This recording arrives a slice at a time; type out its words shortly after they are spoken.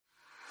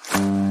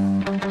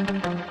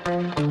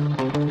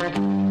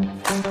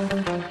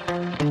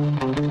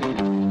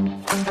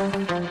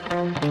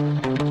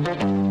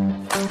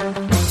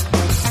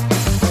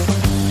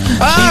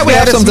We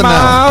have something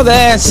now.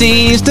 That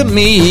seems to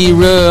me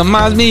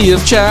reminds me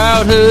of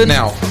childhood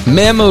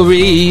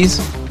memories.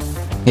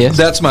 Yes.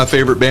 That's my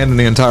favorite band in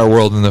the entire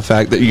world, and the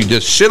fact that you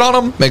just shit on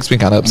them makes me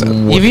kind of upset.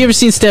 Have you ever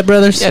seen Step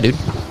Brothers? Yeah, dude.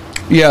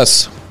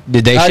 Yes.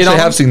 Did they I shit on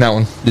them? have seen that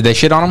one. Did they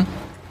shit on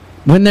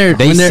them?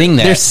 They sing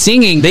that. They're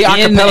singing. They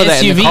in the acapella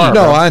that in the SUV. car.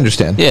 No, I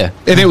understand. Yeah.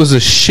 And it was a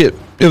shit.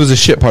 It was a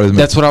shit part of the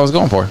movie. That's what I was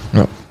going for.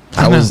 No.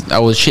 I was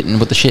shitting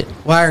with the shit.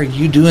 Why are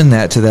you doing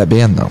that to that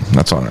band, though?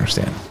 That's what I don't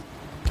understand.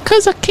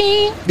 Because I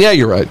can't. Yeah,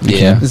 you're right.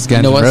 Yeah. This is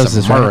Guns N'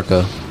 Roses, right?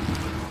 America.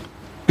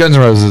 Guns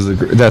N' Roses,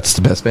 that's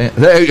the best band.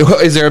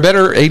 Is there a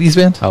better 80s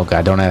band? Oh,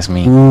 God, don't ask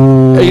me.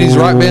 80s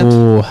rock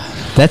band?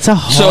 That's a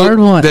hard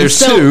one. There's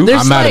two.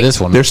 I'm out of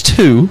this one. There's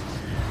two.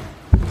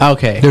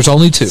 Okay. There's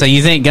only two. So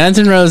you think Guns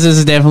N' Roses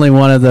is definitely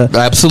one of the...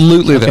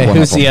 Absolutely. Okay,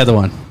 who's the other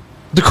one?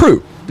 The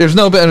Crew. There's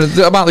no better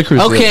about the Crew.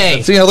 Okay.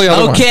 That's the only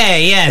other one.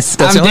 Okay, yes.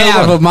 That's I'm the only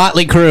down one. with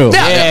Motley Crue.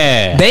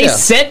 Yeah. They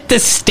set the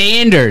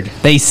standard.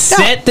 They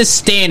set the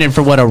standard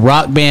for what a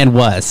rock band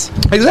was.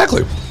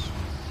 Exactly.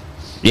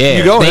 Yeah.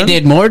 You go They in.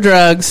 did more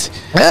drugs,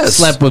 Yes.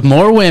 slept with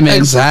more women,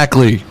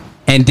 Exactly.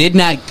 and did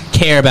not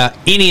care about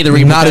any of the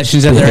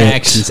repercussions of their bit.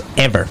 actions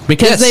ever.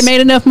 Because Yes. they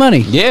made enough money.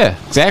 Yeah,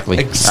 exactly.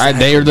 Exactly.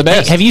 They are the Hey,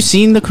 best. have you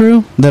seen The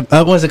Crew?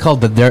 What was it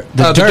called? The Dirt.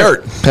 The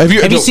Dirt.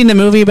 Have you seen the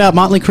movie about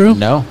Motley Crue?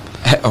 No.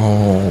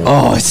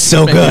 Oh, it's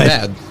so Make me good.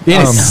 mad.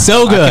 It is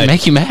so I can good.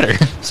 make you madder.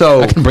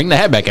 So I can bring the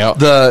hat back out.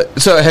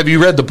 So have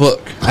you read the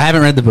book? I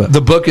haven't read the book.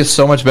 The book is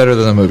so much better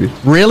than the movie.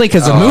 Really?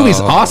 Because the movie's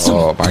awesome.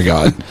 Oh my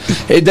god,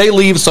 they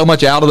leave so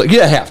much out of it.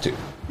 Yeah, have to.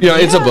 You know,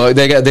 it's a book.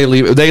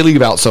 They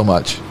leave out so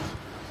much.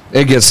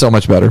 It gets so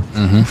much better.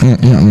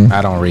 I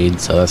don't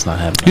read, so that's not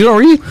happening. You don't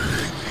read?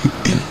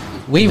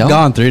 We've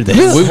gone through this.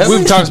 Yeah.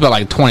 We've talked about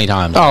like 20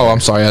 times. Oh, I'm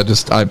sorry.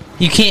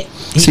 You can't.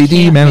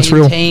 CD, man, it's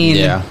real.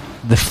 Yeah.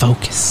 The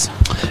focus.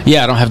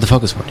 Yeah, I don't have the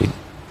focus for it, dude.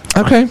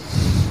 Okay.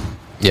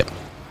 Yep.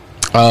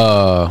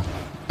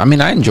 I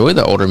mean, I enjoy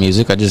the older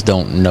music. I just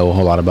don't know a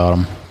whole lot about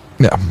them.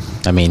 Yeah.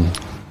 I mean,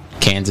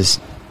 Kansas,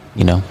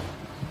 you know.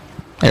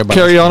 Everybody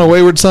Carry on a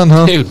wayward son,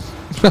 huh? Dude.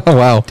 Oh,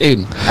 wow.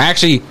 Dude.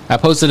 I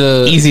posted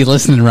a... Easy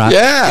listening, rock.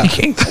 Yeah.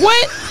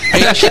 What? Are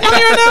you shitting on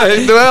me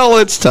right now? Well,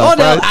 it's tough.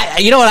 Oh no! Right?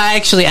 You know what?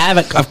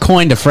 I've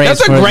coined a phrase.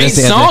 That's a for great this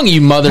the other song, day.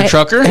 you mother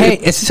trucker. Hey,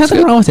 it's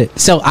nothing wrong with it.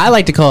 So I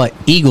like to call it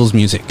Eagles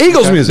music.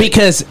 Eagles music.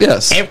 Because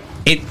Yes.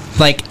 it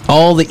like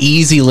all the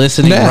easy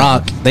listening Yeah.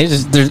 rock. They're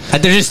just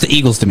the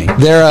Eagles to me.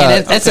 They're,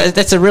 And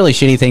that's a really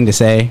shitty thing to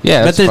say.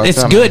 Yeah, but that's it's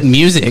fucked up, good man.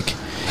 music.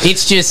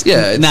 It's just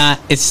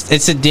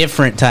It's a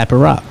different type of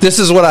rock. This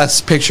is what I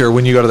picture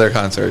when you go to their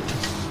concert.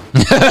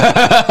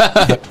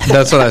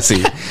 That's what I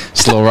see.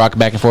 Slow rock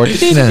back and forth.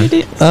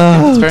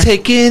 Oh,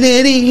 taking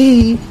it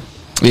easy.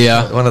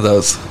 Yeah. One of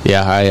those.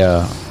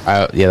 Yeah,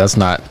 that's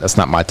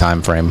not my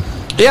time frame.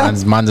 Yeah.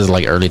 Mine's is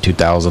like early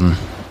 2000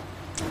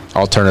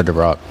 alternative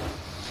rock.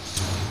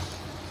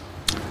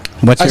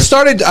 What's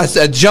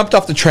I jumped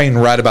off the train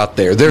right about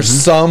there. There's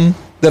some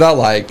that I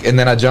like, and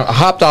then I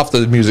hopped off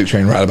the music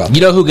train right about there.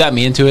 You know who got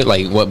me into it?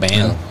 Like what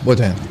band? What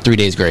band? 3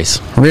 Days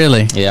Grace.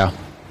 really? Yeah.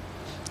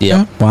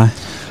 Yeah. Why?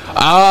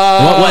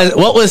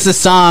 What was the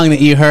song that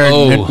you heard?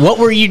 Oh. What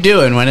were you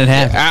doing when it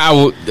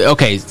happened?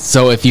 Okay,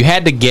 so if you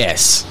had to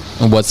guess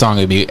what song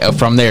it would be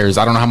from theirs,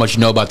 I don't know how much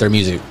you know about their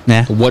music.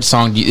 Yeah. What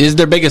song is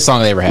their biggest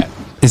song they ever had?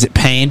 Is it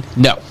Pain?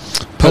 No.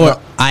 Or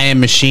I Am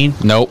Machine?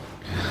 Nope.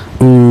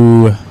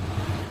 Ooh.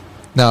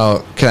 Now,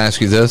 can I ask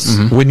you this?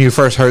 When you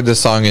first heard this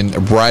song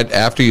and right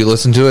after you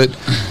listened to it,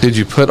 did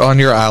you put on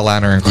your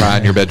eyeliner and cry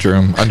in your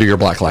bedroom under your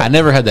black light? I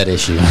never had that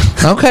issue.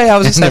 Okay, I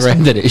was just Never had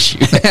that issue.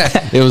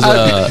 It was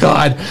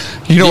God.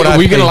 You know what?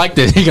 We're gonna like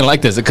this. You're gonna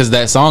like this because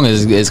that song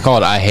is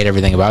called "I Hate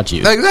Everything About You."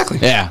 Exactly.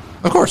 Yeah,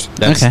 Of course.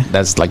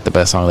 that's like the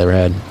best song they ever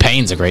had.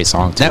 Pain's a great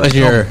song too. That was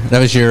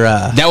your.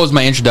 That was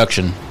my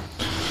introduction.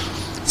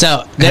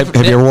 So Have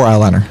you ever wore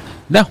eyeliner?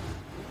 No,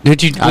 I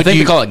I think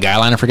we call it guy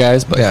liner for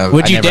guys. But Yeah.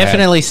 Would I you never had.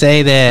 definitely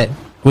say that?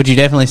 Would you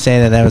definitely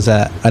say that was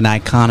an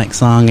iconic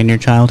song in your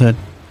childhood?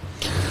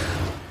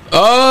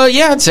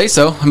 Yeah, I'd say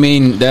so. I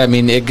mean,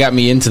 it got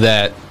me into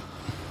that.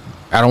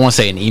 I don't want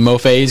to say an emo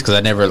phase because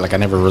I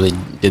never really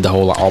did the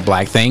whole all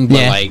black thing.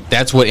 But like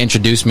that's what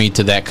introduced me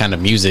to that kind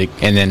of music,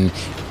 and then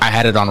I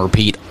had it on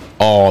repeat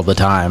all the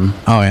time.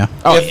 Oh yeah.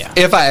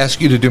 If I ask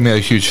you to do me a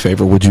huge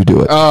favor, would you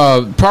do it?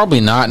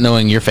 Probably not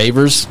knowing your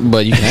favors,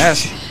 but you can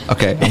ask.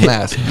 Okay, I'm gonna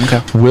ask.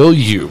 Okay. Will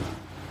you,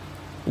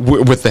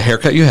 with the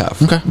haircut you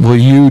have, Okay. will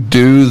you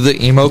do the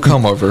emo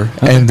comb over,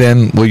 and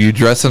then will you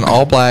dress in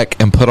all black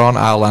and put on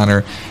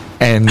eyeliner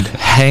and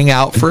hang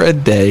out for a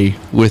day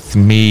with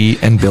me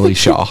and Billy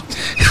Shaw?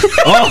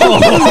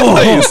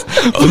 Please.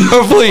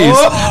 Please.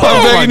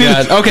 I'm begging you.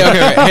 Okay.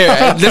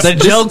 Here, The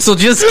jokes will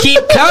just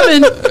keep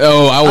coming.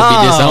 Oh, I will be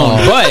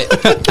disowned.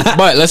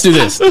 But let's do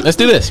this.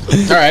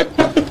 All right.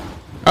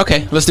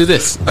 Okay, let's do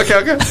this.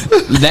 Okay.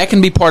 That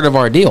can be part of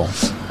our deal.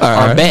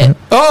 Our right. bet.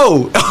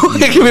 Oh,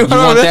 it can be You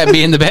want that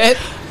being the bet?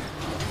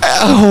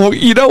 Oh,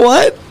 you know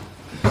what?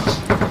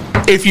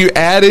 If you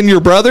add in your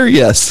brother,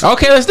 yes.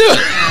 Okay, let's do it.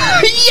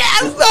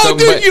 Yes! Oh,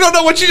 dude, you don't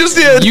know what you just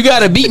did. You got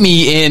to beat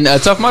me in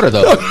Tough Mudder,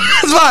 though.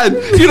 That's fine.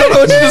 You don't know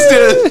what you just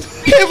did.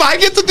 If I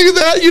get to do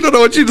that, you don't know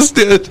what you just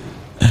did.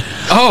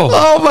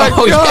 Oh my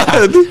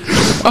God. Yeah.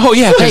 Oh,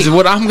 yeah, because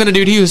what I'm going to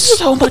do to you is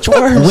so much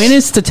worse. When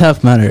is the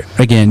Tough Mudder?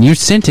 Again, you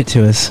sent it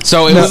to us.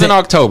 So it was in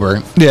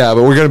October. Yeah,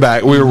 but we're going to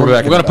back. We're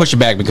We're going to push it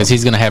back because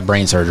he's going to have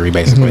brain surgery,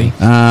 basically.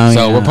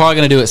 Mm-hmm. We're probably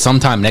going to do it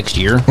sometime next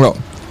year. Well,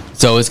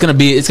 So it's going to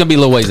be a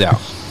little ways out.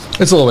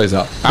 it's a little ways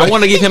out. I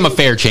want to give him a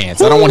fair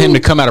chance. I don't want him to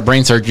come out of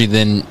brain surgery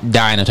then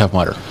die in a Tough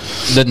Mudder.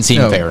 Doesn't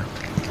seem fair.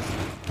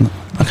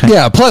 Okay.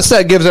 Yeah, plus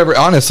that gives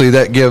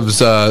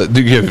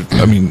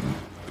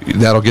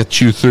that'll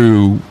get you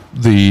through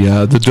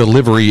the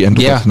delivery and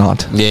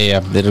whatnot.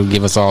 Yeah. It'll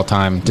give us all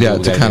time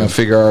to kind of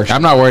figure our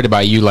I'm not worried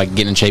about you like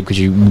getting in shape because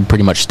you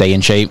pretty much stay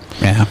in shape.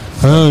 Yeah.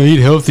 Eat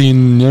healthy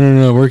and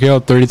no, work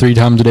out 33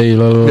 times a day.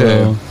 Blah, blah,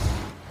 blah.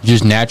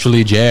 Just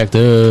naturally jacked.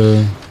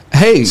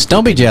 Hey,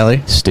 Don't be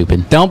jelly.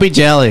 Stupid. Don't be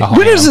jelly.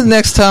 when is the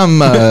next time?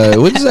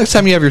 When's the next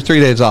time you have your 3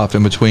 days off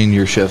in between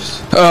your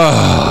shifts?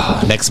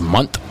 Next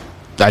month.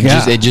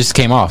 Yeah. It just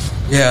came off.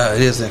 Yeah,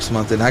 it is next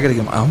month, and I gotta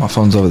get my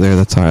phone's over there.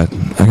 That's all right.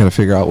 I gotta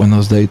figure out when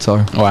those dates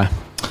are. Why?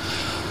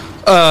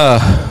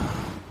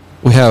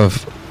 We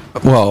have.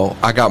 Well,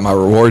 I got my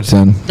rewards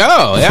in.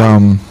 Oh,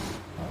 yeah.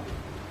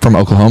 From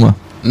Oklahoma.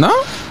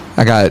 No?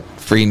 I got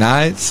free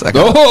nights. I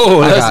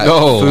Let's got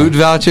go. food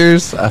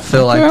vouchers. I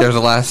feel like there's a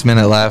last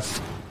minute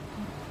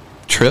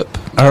trip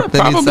that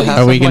needs to probably.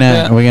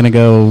 happen. Are we gonna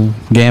go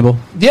gamble?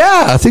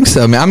 Yeah, I think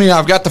so, man. I mean,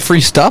 I've got the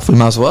free stuff. We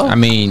might as well. I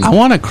mean, I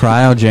want a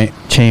cryo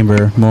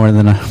chamber more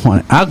than I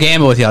want. I'll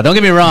gamble with y'all. Don't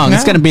get me wrong.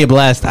 It's Yeah. gonna be a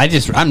blast.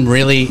 I'm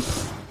really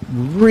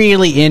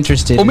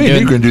interested Well, me and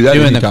you can do that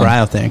doing the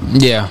anytime. cryo thing.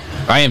 yeah,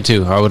 I am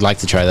too. I would like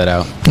to try that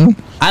out.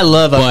 I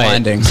love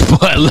unwinding.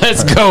 But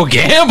let's go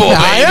gamble,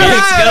 baby.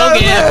 Let's go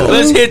gamble.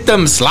 Let's hit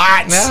them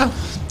slots. Yeah.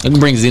 We can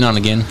bring Xenon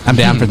again. I'm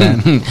down for that.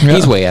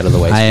 He's way out of the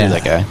way. I Screw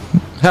that guy.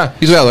 Yeah,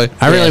 he's that way.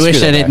 I really Yeah, wish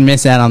screw I that didn't guy.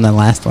 miss out on the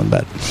last one,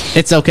 but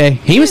it's okay.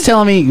 He was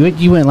telling me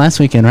you went last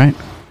weekend, right?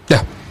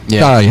 Yeah.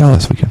 Yeah. Yeah,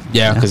 last weekend.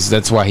 Yeah, because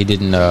that's why he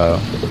didn't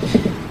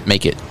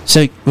make it.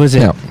 So was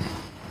it Yeah.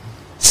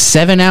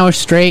 7 hours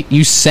straight?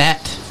 You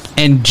sat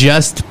and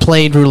just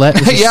played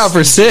roulette? Yeah,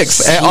 for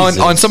 6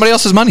 on somebody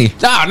else's money.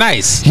 Oh,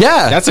 nice.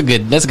 Yeah. That's a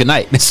good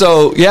night.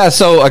 So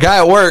a guy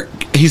at work,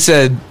 he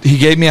said he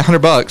gave me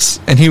 $100,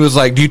 and he was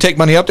like, "Do you take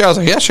money up there?" I was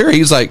like, "Yeah, sure."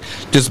 He's like,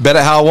 "Just bet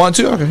it how I want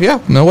to." I go, "Yeah,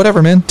 no,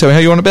 whatever, man. Tell me how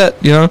you want to bet,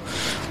 you know."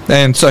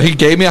 And so he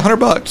gave me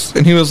 $100,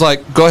 and he was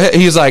like, "Go ahead."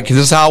 He's like, "This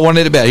is how I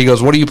wanted to bet." He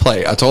goes, "What do you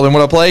play?" I told him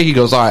what I play. He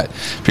goes, "All right,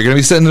 if you're gonna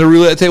be sitting at the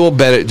roulette table,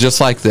 bet it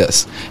just like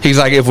this." He's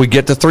like, "If we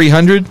get to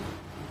 300,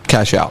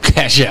 cash out."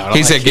 Cash out.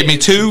 He said, "Give me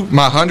 2,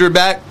 my 100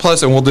 back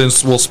plus, and we'll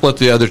split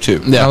the other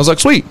 2." And I was like,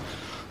 "Sweet."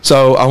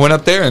 So I went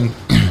up there and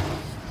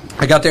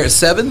I got there at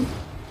 7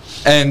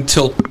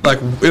 until like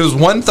it was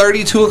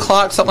 1:30, 2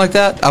 o'clock, something like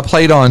that. I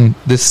played on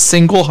this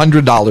single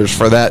 $100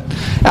 for that,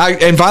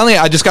 and finally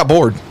I just got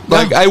bored.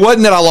 Like it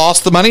wasn't that I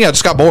lost the money; I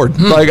just got bored.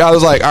 Like I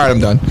was like, "All right, I'm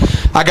done."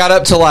 I got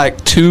up to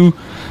like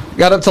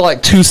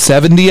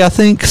 270, I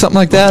think, something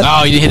like that.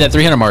 Oh, you hit that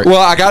 300 mark.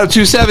 Well, I got up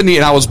 270,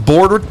 and I was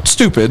bored or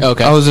stupid.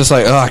 Okay. I was just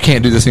like, "Oh, I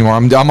can't do this anymore.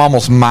 I'm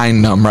almost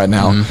mind numb right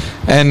now."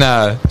 And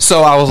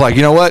so I was like,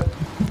 "You know what?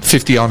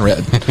 50 on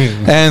red."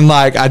 And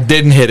like I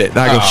didn't hit it. And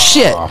I go,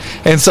 "Shit."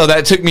 And so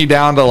that took me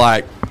down to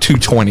like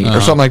 220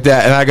 or something like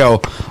that. And I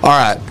go, "All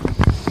right,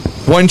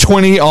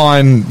 120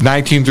 on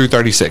 19 through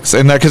 36."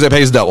 And that because it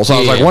pays double. So I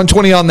was like,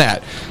 120 on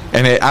that.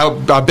 And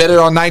I bet it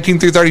on 19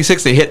 through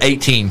 36. They hit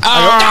 18.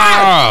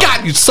 I go,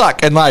 God, you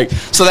suck. And like,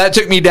 so that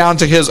took me down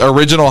to his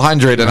original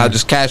 100, and I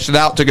just cashed it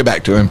out, took it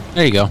back to him.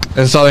 There you go.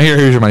 And so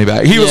here's your money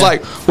back. He was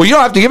like, "Well, you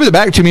don't have to give it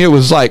back to me. It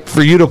was like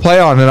for you to play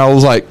on." And I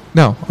was like,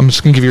 "No, I'm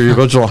just gonna give you your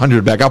original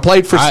 100 back. I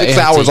played for 6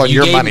 hours on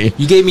your money.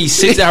 You gave me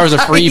 6 hours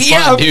of free fun,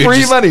 Yeah, dude.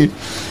 free money."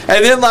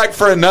 And then like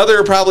for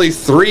another probably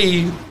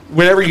 3.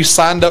 Whenever you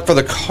signed up for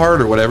the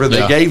card or whatever,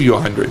 they gave you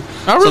 100.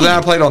 Oh, really? So then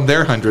I played on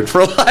their 100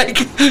 for like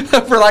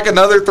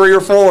another 3 or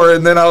 4,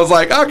 and then I was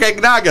like, "Okay,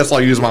 now I guess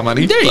I'll use my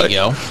money." There you Like,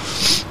 go.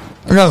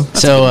 No,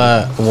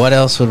 So what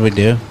else would we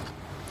do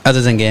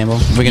other than gamble?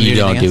 We're You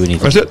don't do anything.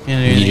 That's it.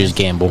 You just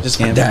gamble. Just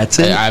gamble. That's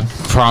it. I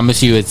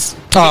promise you, it's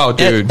Oh,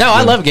 dude. No,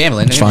 I love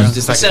gambling. It's fun.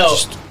 just like So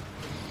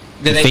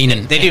they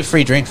fiending. do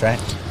free drinks, right?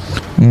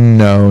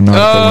 No,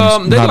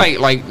 not they not,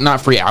 like not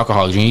free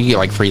alcohol. You get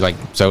like free like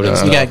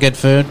sodas. You got good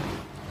food.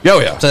 Oh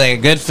yeah. So they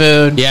got good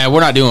food. Yeah, we're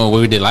not doing what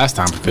we did last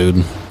time for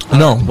food.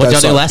 No, What y'all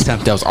do last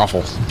time? That was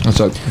awful. That's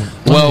a,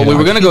 Well, we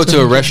were gonna go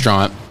to a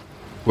restaurant.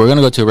 But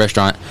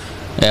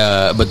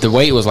the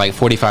wait was like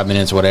 45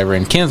 minutes or whatever.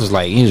 And Ken was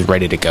like, he was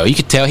ready to go. You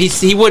could tell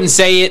he wouldn't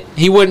say it.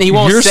 He won't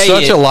You're say it.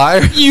 such a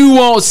liar. You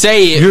won't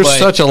say it. You're but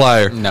such a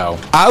liar. No,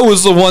 I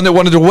was the one that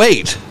wanted to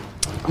wait.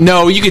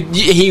 no. You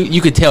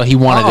could tell he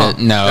wanted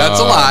to. No, that's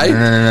a lie.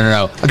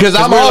 No. Because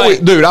I'm we're always,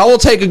 like- dude. I will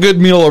take a good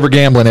meal over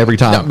gambling every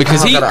time. No,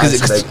 because I he. got an ice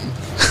Cause, headache.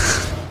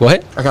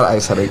 what? I got an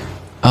ice headache.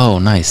 Oh,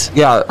 nice.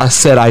 Yeah, I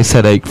said ice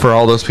headache for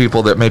all those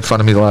people that made fun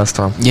of me the last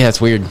time. Yeah,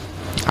 it's weird.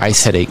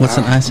 Ice headache. What's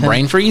an ice headache?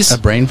 Brain freeze? A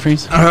brain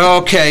freeze?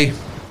 Okay.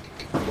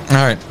 All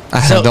right.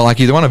 I So, don't like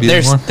either one of you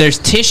anymore. There's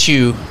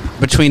tissue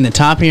between the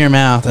top of your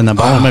mouth and the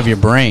bottom of your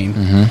brain.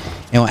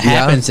 And what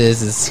happens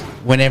is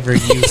whenever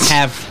you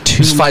have too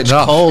Just much fighting it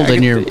off. cold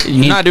in your...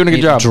 You're not doing a good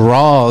it job.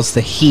 draws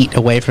the heat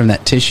away from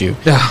that tissue.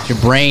 Yeah. Your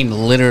brain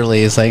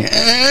literally is like...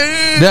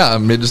 Yeah,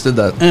 it just did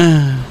that.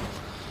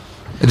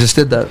 It just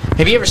did that.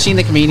 Have you ever seen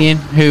the comedian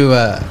who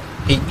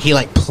he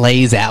like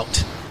plays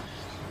out?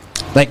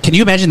 Like, can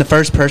you imagine the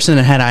first person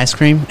that had ice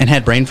cream and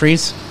had brain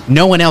freeze?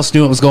 No one else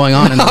knew what was going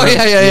on in the Oh, room.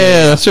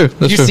 yeah. That's true.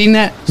 That's You true. seen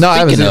that? No, I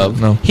haven't Speaking seen of-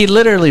 it. No. He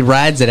literally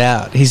rides it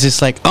out. He's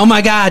just like, "Oh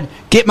my God,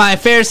 get my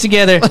affairs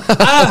together!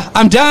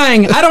 I'm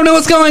dying. I don't know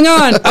what's going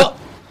on." Oh,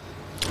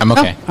 I'm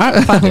okay. all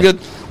right, fine. I'm good.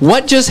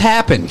 What just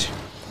happened?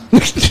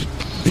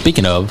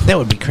 Speaking of, That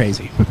would be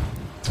crazy.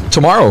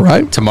 Tomorrow,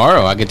 right?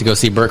 tomorrow I get to go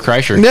see Burt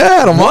Kreischer.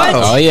 Yeah, tomorrow.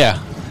 Oh,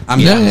 yeah.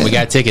 Yeah. We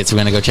got tickets. We're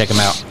going to go check him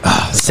out.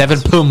 7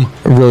 Boom.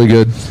 Really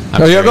good. I'm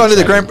You're very going to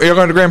the excited. You're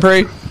going to Grand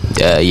Prairie?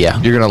 Yeah.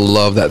 You're gonna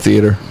love that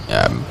theater.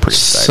 Yeah, I'm pretty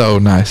excited. So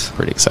nice.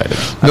 Pretty excited.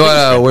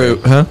 No, wait,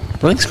 huh? I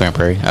think it's Grand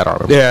Prairie. I don't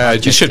remember. Yeah,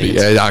 it should be.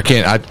 Yeah, I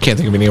can't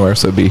think of anywhere.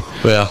 So it'd be.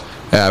 Well,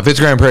 Yeah, if it's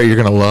Grand Prairie, you're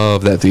gonna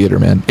love that theater,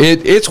 man.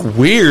 It's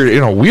weird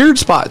in a weird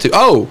spot too.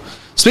 Oh,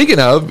 speaking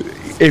of,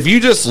 if you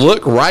just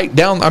look right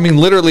down, I mean,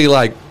 literally,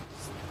 like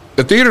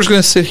the theater's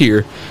gonna sit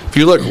here. If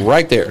you look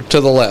right there to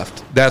the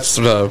left, that's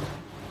the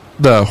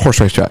horse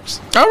race tracks.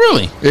 oh,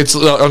 really? It's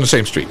on the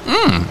same street.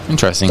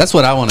 Interesting. That's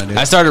what I want to do.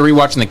 I started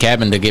rewatching The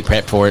Cabin to get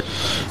prepped for it.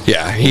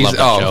 Yeah, he's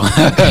Love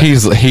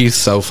that he's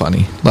so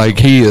funny. Like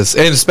he is,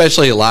 and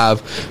especially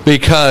live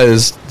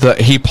because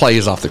he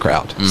plays off the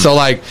crowd. So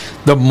like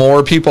the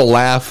more people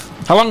laugh,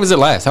 How long does it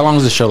last? How long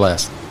does the show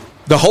last?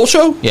 the whole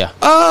show. Yeah.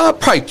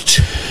 Probably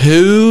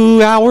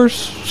 2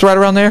 hours. It's right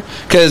around there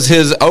because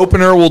his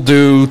opener will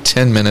do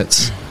 10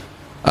 minutes.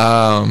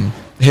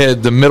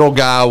 The middle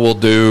guy will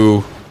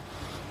do,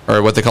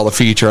 or what they call the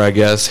feature, I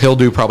guess. He'll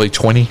do probably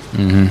 20.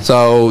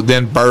 So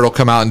then Bert will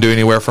come out and do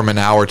anywhere from an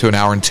hour to an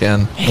hour and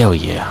 10. Hell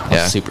yeah. I'm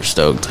Yeah. super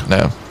stoked.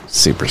 No.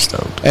 Super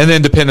stoked. And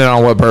then depending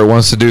on what Bert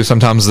wants to do,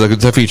 sometimes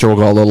the feature will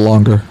go a little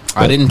longer.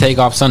 I didn't take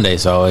off Sunday,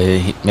 so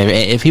maybe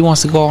if he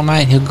wants to go all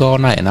night, he'll go all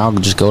night, and I'll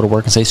just go to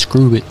work and say,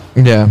 screw it.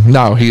 Yeah.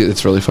 No,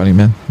 it's really funny,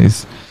 man.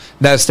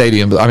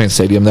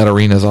 That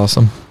arena is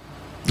awesome.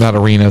 That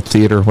arena,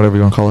 theater, whatever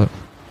you want to call it.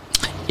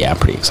 Yeah, I'm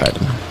pretty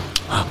excited.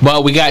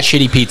 But we got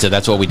shitty pizza.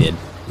 That's what we did.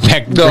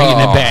 Bringing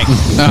it back.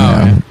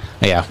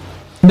 Yeah.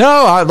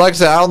 No, like I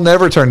said, I'll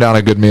never turn down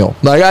a good meal.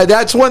 Like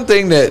that's one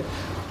thing that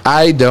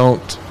I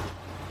don't.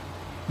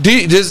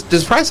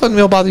 Does price on the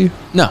meal bother you?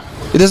 No.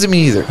 It doesn't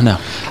me either. No.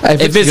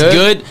 If it's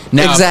good,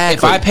 now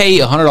if I pay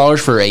 $100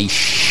 for a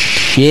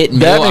shit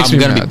meal, I'm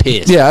going to be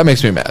pissed. Yeah, that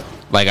makes me mad.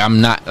 Like,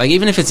 I'm not, like,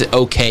 even if it's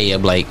okay,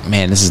 I'm like,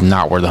 man, this is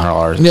not worth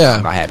 $100. Yeah.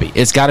 I'm not happy.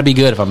 It's got to be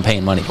good if I'm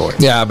paying money for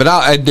it. Yeah, but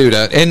I do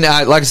that. And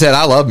like I said,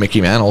 I love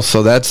Mickey Mantle's.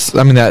 So that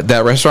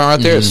restaurant right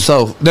there is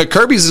so. The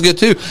Kirby's is good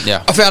too.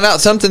 Yeah. I found out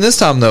something this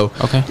time though.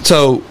 Okay.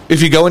 So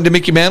if you go into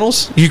Mickey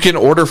Mantle's, you can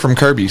order from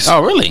Kirby's.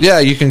 Oh, really? Yeah,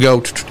 you can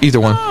go either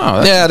one.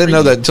 that's Yeah, I didn't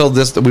know crazy. that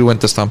until we went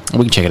this time.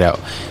 We can check it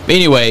out. But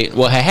anyway,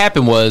 what had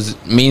happened was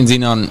me and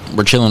Xenon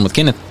were chilling with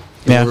Kenneth.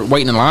 Yeah. We were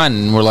waiting in line,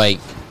 and we're like,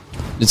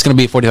 it's going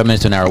to be a 45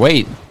 minutes to an hour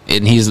wait.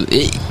 And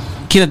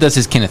Kenneth does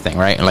his Kenneth thing,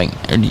 right? Like,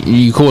 are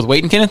you cool with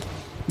waiting, Kenneth?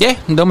 Yeah,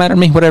 don't matter to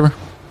me, whatever.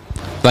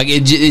 Like,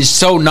 it's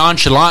so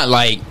nonchalant,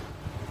 like,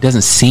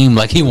 doesn't seem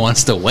like he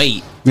wants to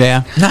wait.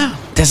 Yeah. No.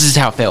 This is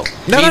how it felt.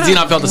 Me and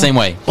Xenon felt the same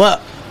way. Well,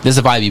 This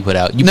is the vibe you put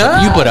out. You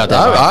put out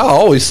that vibe. I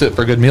always sit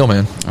for a good meal,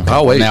 man.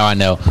 I'll wait. Now I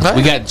know.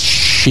 We got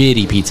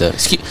shitty pizza.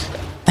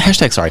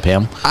 Hashtag sorry,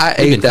 Pam. I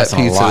We've ate been that cussing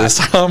a pizza lot. this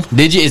time.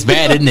 Did you? It's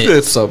bad, isn't it?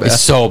 It's so bad. It's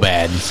so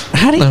bad.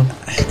 how do you,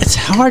 it's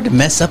hard to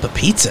mess up a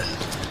pizza.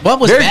 What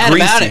was Very bad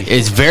about greasy. it?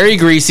 It's very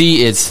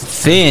greasy. It's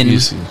thin,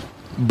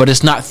 but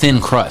it's not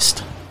thin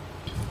crust.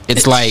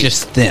 It's like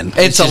just thin.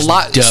 It's a just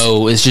lot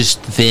dough. It's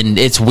just thin.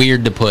 It's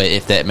weird to put,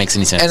 if that makes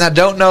any sense. And I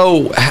don't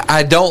know.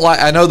 I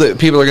know that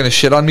people are going to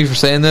shit on me for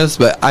saying this,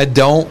 but I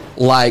don't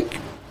like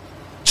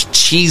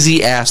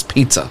cheesy ass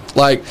pizza.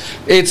 Like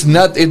it's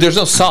not. There's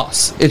no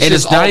sauce. It's and just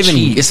it's not all even.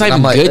 cheese. It's not And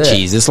even I'm good like,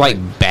 cheese. It's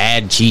like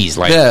bad cheese.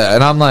 Like Yeah,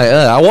 and I'm like,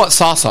 I want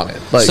sauce on it.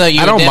 Like, So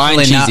you I don't would mind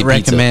definitely cheesy not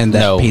recommend pizza.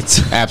 that No,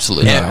 pizza.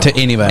 absolutely Yeah, not. to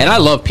anybody. And I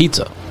love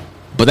pizza,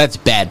 but that's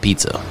bad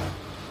pizza.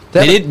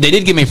 They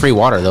did give me free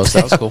water though, so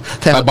that was cool.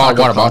 they I have a bought a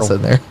taco water casa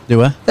in bottle. there. Do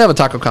what? They have a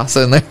taco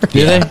casa in there.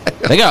 Do they?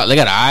 They got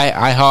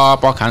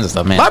IHOP, all kinds of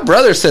stuff, man. My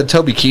brother said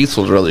Toby Keith's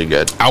was really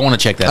good. I want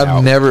to check that out.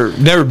 I've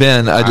never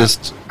been. I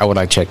just I would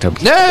like to check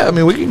Toby. yeah. I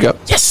mean, we can go.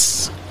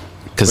 Yes,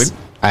 because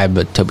I'm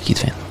a Toby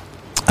Keith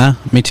fan.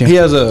 Me too. He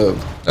has a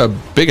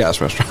big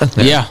ass restaurant.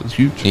 there. Yeah, It's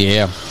huge.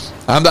 Yeah.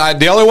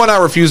 The only one I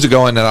refuse to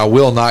go in and I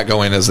will not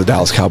go in is the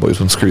Dallas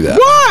Cowboys. When screw that.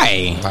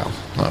 Why?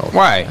 No.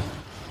 Why?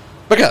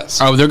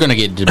 Because Oh, they're gonna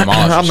get demolished.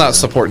 I'm not sure.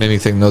 supporting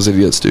anything those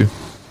idiots do.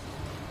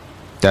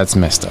 That's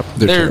messed up.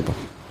 They're terrible.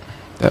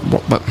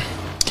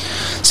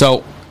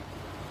 So,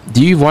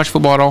 do you watch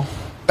football at all?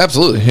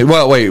 Absolutely.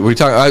 Well, wait. We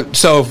talk.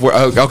 So if we're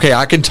okay,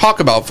 I can talk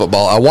about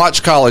football. I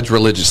watch college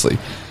religiously.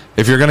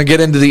 If you're going to get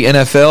into the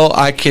NFL,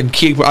 I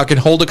can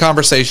hold a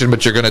conversation,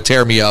 but you're going to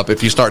tear me up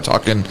if you start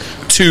talking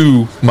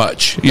too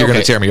much. You're going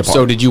to tear me apart.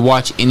 So did you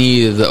watch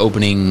any of the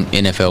opening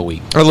NFL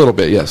week? A little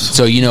bit, yes.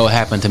 So you know what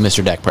happened to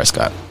Mr. Dak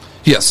Prescott?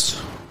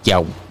 Yes.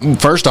 Yeah.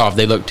 First off,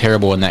 they looked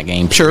terrible in that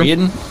game. Sure.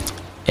 Period.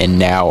 And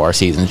now our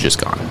season's just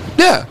gone.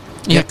 Yeah.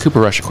 Yeah. Cooper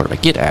Rush, a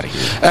quarterback. Get out of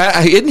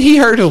here. Isn't he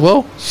hurt as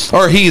well?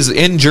 Or he's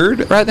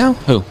injured right now?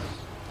 Who?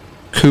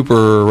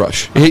 Cooper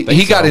Rush.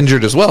 He got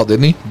injured as well,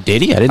 didn't he?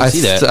 Did he? I didn't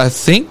see that. I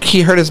think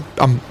he hurt his...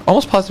 I'm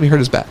almost positive he hurt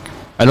his back.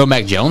 I know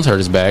Mac Jones hurt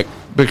his back.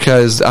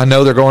 Because I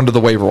know they're going to the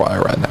waiver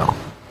wire right now.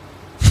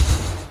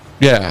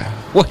 Yeah.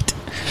 What?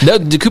 No,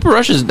 the Cooper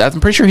Rush is...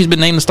 I'm pretty sure he's been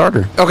named the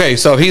starter. Okay,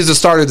 so if he's the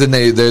starter, then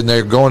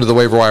they're going to the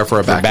waiver wire for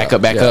a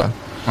backup. Backup.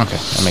 Okay,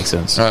 that makes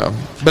sense.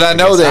 But I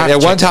know that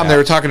at one time they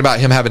were talking about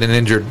him having an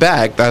injured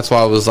back. That's why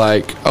I was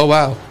like, oh,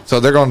 wow.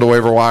 So they're going to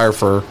waiver wire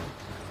for...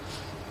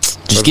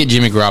 Just get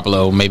Jimmy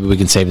Garoppolo. Maybe we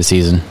can save the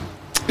season.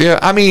 Yeah,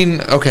 I mean,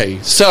 okay.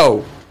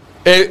 So,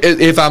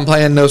 if I'm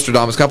playing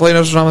Nostradamus, can I play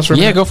Nostradamus for a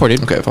minute? Yeah, go for it,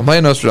 dude. Okay, if I'm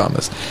playing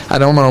Nostradamus, I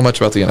don't know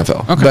much about the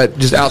NFL. Okay. But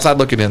just outside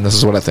looking in, this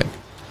is what I think.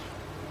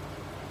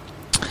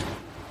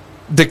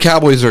 The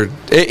Cowboys are...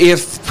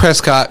 If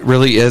Prescott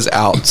really is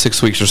out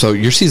 6 weeks or so,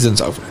 your season's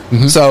over.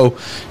 Mm-hmm. So,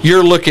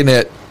 you're looking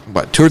at,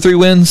 what, 2 or 3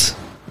 wins?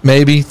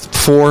 Maybe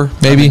 4,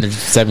 maybe? There's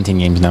 17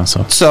 games now,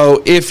 so...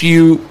 So, if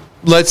you...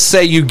 Let's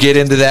say you get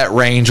into that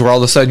range where all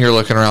of a sudden you're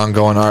looking around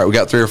going, all right, we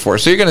got 3 or 4.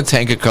 So you're going to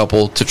tank a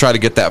couple to try to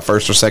get that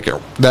first or second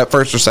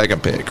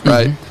pick,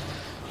 right?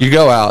 Mm-hmm. You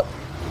go out,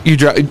 you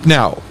drive.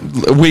 Now,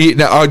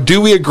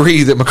 do we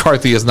agree that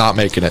McCarthy is not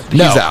making it?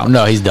 No, he's out.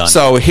 No, he's done.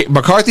 So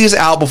McCarthy is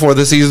out before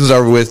the season's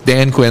over with.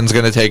 Dan Quinn's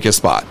going to take his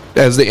spot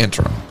as the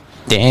interim.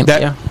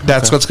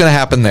 That's what's going to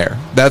happen there.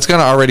 That's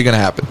already going to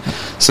happen.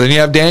 So then you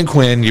have Dan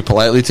Quinn. You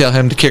politely tell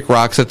him to kick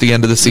rocks at the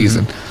end of the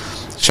season. Mm-hmm.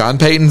 Sean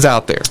Payton's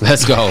out there.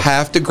 Let's go. You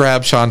have to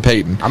grab Sean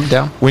Payton. I'm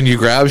down. When you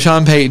grab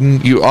Sean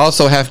Payton, you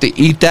also have to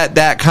eat that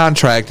Dak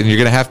contract, and you're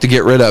going to have to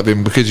get rid of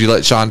him because you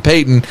let Sean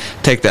Payton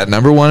take that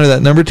number 1 or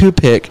that number 2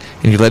 pick,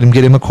 and you let him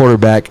get him a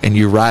quarterback, and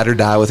you ride or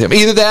die with him.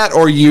 Either that,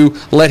 or you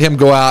let him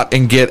go out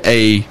and get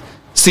a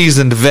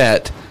seasoned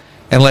vet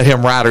and let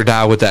him ride or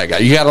die with that guy.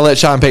 You got to let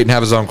Sean Payton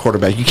have his own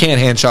quarterback. You can't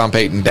hand Sean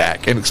Payton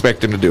Dak and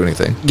expect him to do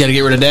anything. You got to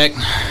get rid of Dak.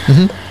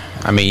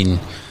 Mm-hmm. I mean...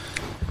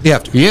 You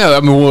have to. Yeah,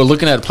 I mean, we're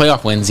looking at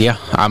playoff wins. Yeah,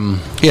 you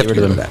have to get rid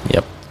of that.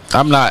 Yep.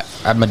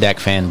 I'm a Dak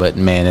fan, but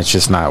man, it's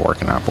just not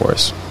working out for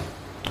us.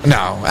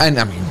 No, and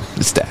I mean,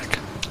 it's Dak.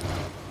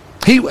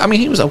 He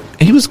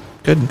was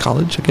good in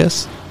college, I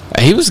guess.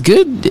 He was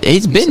good.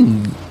 He's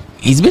been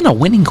a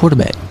winning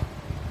quarterback.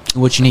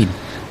 What you need?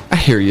 I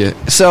hear you.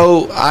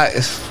 So,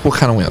 what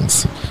kind of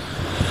wins?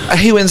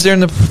 He wins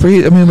during the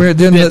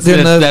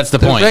that's the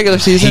point. Regular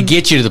season. He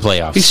gets you to the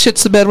playoffs. He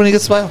shits the bed when he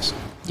gets to the playoffs.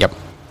 Yep.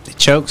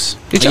 Chokes.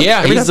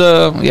 Yeah, it's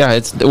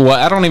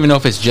I don't even know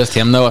if it's just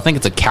him though. I think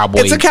it's a Cowboy.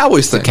 It's a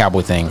Cowboys thing. It's a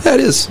Cowboy thing. That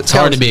is. It's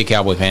hard to be a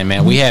Cowboy fan,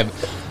 man. We have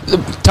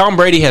Tom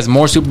Brady has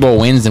more Super Bowl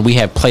wins than we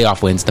have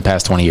playoff wins the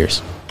past 20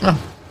 years.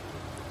 Oh.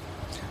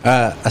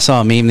 I saw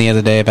a meme the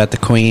other day about the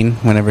Queen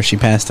whenever she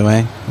passed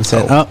away. It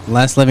said,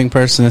 last living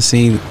person to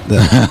see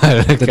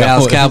the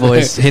Dallas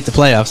Cowboys hit the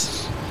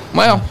playoffs.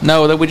 Well,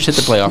 no, we just hit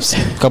the playoffs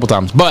a couple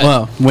times,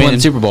 but win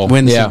the Super Bowl.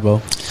 Win the Super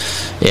Bowl.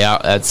 Yeah,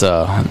 that's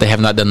they have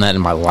not done that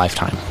in my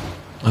lifetime.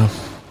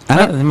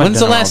 When's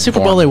the last Super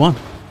Bowl they won?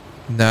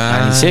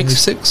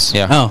 96.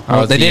 Yeah.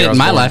 Oh, they did it in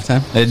my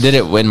lifetime. They did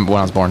it when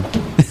I was born.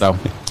 So.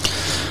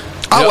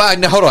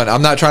 Hold on.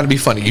 I'm not trying to be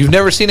funny. You've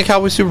never seen a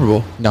Cowboys Super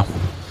Bowl? No.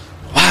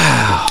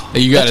 Wow.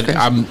 You got it.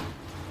 I'm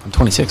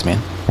 26, man.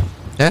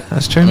 Yeah,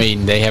 that's true. I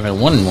mean, they haven't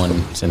won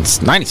one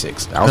since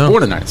 96. I was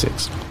born in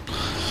 96.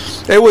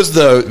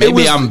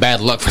 I'm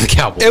bad luck for the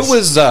Cowboys.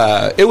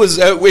 It was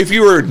if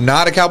you were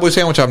not a Cowboys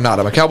fan, which I'm not.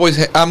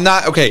 I'm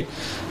not. Okay.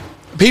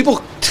 People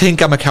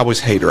think I'm a Cowboys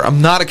hater.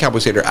 I'm not a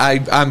Cowboys hater.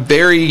 I'm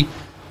very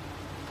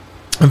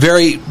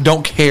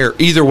don't care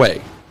either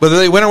way. Whether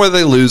they win or whether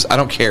they lose, I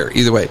don't care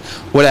either way.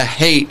 What I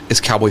hate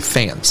is Cowboy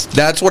fans.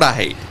 That's what I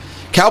hate.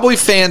 Cowboy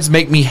fans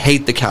make me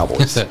hate the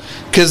Cowboys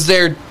because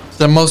they're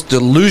the most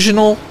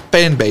delusional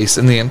fan base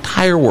in the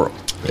entire world,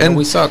 and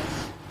we suck.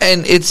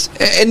 And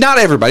not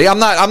everybody. I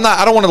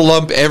don't want to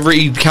lump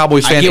every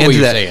Cowboys fan into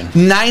that.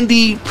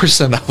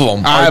 90% of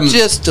them are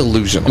just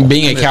delusional.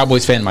 Being a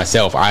Cowboys fan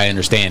myself, I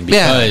understand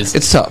because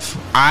it's tough.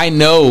 I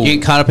know you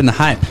get caught up in the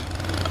hype.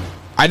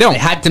 I don't. They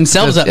hyped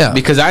themselves up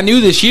because I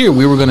knew this year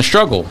we were going to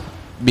struggle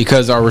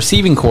because our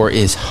receiving core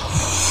is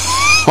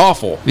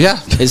awful. Yeah,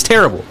 it's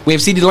terrible. We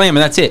have CeeDee Lamb,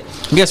 and that's it.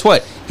 And guess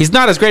what? He's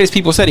not as great as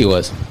people said he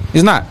was.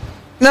 He's not.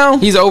 No,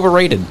 he's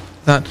overrated.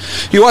 Not.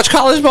 You watch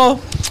college ball?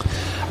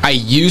 I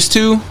used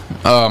to.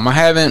 I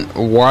haven't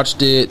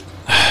watched it.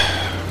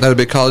 Not a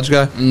big college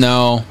guy?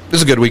 No. It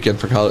was a good weekend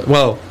for college.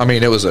 Well, I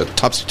mean, it was a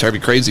topsy-turvy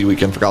crazy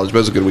weekend for college, but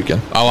it was a good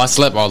weekend. Oh, I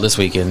slept all this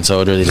weekend,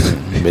 so it really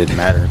didn't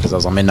matter because I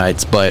was on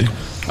midnights. But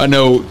I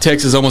know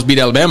Texas almost beat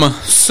Alabama.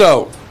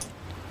 So,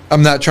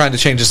 I'm not trying to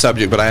change the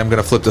subject, but I am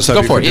going to flip the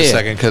subject for for it, just a yeah.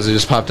 second because it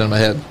just popped in my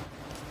head.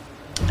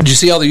 Did you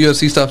see all the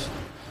UFC stuff?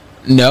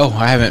 No,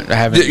 I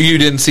haven't. You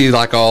didn't see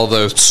like all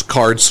the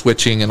card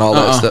switching and all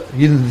that stuff. Did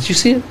you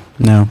see it?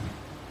 No.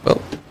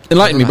 Well,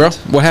 Enlighten me, bro.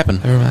 What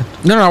happened? never mind.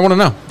 No, I want to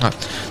know. All right.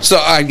 So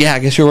yeah, I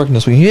guess you're working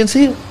this week. You didn't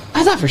see it?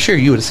 I thought for sure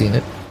you would have seen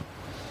it.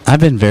 I've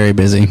been very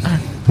busy.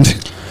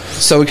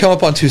 So we come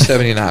up on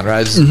 279,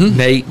 right? It's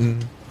Nate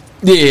and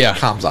Yeah.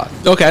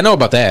 Kamzat. Okay, I know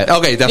about that.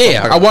 Okay, that's what I'm yeah.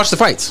 talking I about. watched the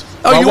fights.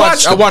 Oh, you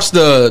watched I them? watched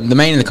the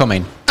main and the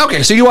co-main.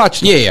 Okay, so you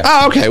watched it. Yeah.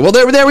 Oh, okay. Well,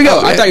 there we go.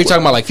 Oh, I thought you were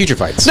talking about like future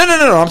fights. No.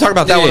 I'm talking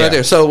about that one Yeah. right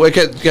there. So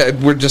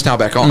we're just now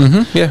back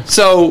on. Yeah.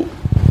 So,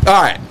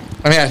 all right.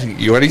 Let me ask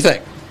you, what do you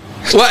think?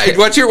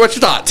 What's your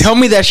thoughts? Tell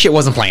me that shit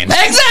wasn't playing.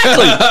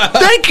 Exactly.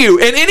 Thank you.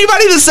 And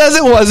anybody that says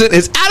it wasn't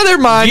is out of their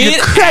mind. Get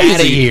You're crazy.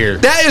 outta here.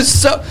 That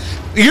is so.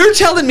 You're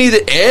telling me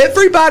that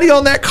everybody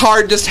on that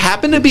card just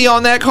happened to be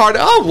on that card.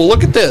 Oh, well,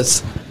 look at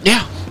this.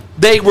 Yeah.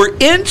 They were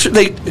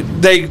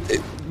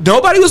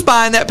nobody was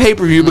buying that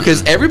pay-per-view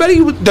because everybody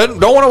don't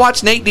want to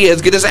watch Nate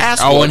Diaz get his ass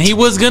Oh, whooped. and he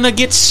was gonna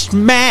get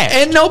smashed.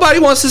 And nobody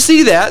wants to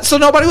see that, so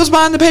nobody was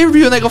buying the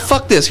pay-per-view, and they go,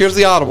 fuck this, here's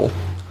the audible.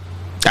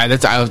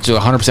 That's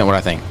 100% what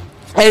I think.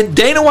 And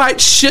Dana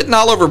White's shitting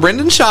all over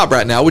Brendan Schaub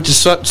right now, which is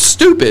so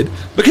stupid,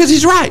 because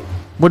he's right.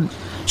 What?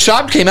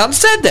 Schaub came out and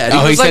said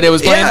that. He said it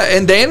was playing? Yeah,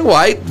 and Dana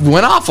White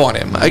went off on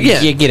him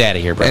again. Yeah, get out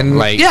of here, bro. And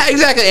yeah,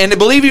 exactly. And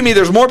believe you me,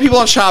 there's more people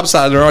on Schaub's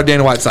side than there are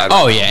Dana White's side.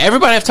 Oh, yeah.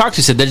 Everybody I've talked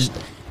to said there's...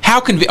 How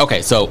can...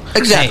 Okay, so...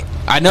 Exactly.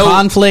 Hey, I know...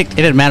 Conflict, it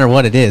doesn't matter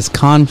what it is.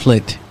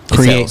 Conflict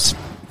creates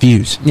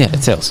views. Yeah, it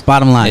sells.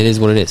 Bottom line. It is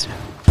what it is.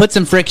 Put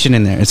some friction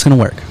in there. It's going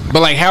to work.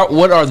 But, like,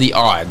 what are the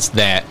odds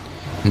that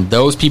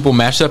those people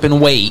matched up in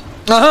weight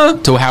Uh-huh.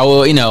 to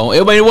how, it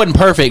wasn't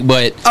perfect,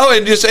 but... Oh,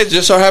 it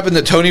just so happened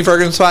that Tony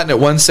Ferguson's fighting at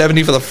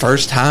 170 for the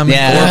first time in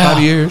 4 or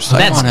 5 years.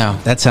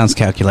 That sounds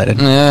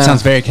calculated. Yeah.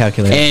 Sounds very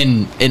calculated.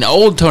 And an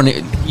old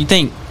Tony... You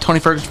think Tony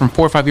Ferguson from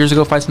 4 or 5 years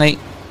ago fights Nate?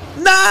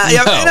 Nah,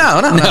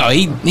 No,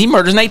 he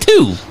murders Nate,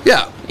 too.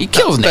 Yeah, He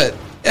kills Nate. But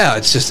yeah,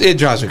 it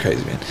drives me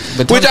crazy, man.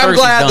 But Tony Which I'm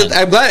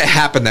Ferguson's glad it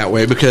happened that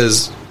way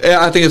because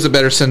I think it's a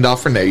better send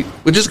off for Nate,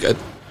 which is good.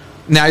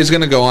 Now he's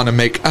going to go on and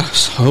make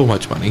so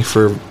much money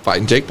for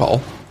fighting Jake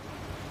Paul.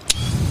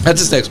 That's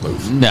his next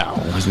move. No,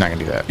 he's not going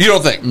to do that. You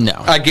don't think? No.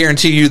 I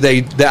guarantee you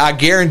I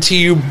guarantee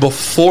you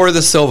before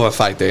the Silva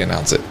fight they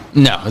announce it.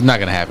 No, it's not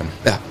going to happen.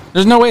 Yeah,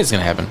 There's no way it's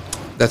going to happen.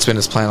 that's been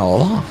his plan all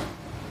along.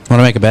 Want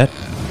to make a bet?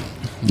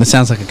 That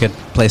sounds like a good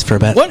place for a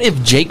bet. What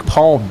if Jake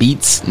Paul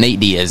beats Nate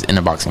Diaz in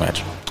a boxing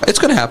match? It's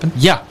going to happen.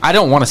 Yeah, I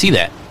don't want to see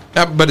that.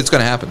 But it's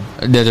going to happen.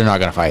 They're not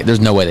going to fight. There's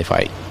no way they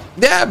fight.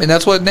 Yeah, I mean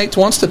that's what Nate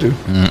wants to do.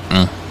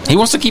 He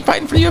wants to keep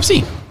fighting for the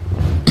UFC.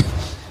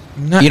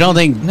 No, You don't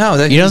think- No,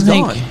 that you don't he's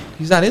think- gone.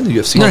 He's not in the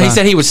UFC. No, he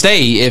said he would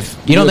stay if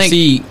You don't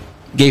UFC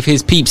gave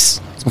his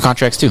peeps some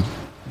contracts too.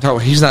 No,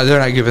 he's not. They're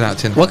not giving out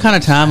 10. What kind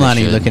of timeline are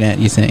you should. looking at,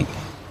 you think?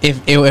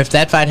 If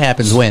that fight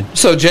happens, when?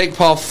 So Jake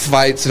Paul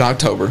fights in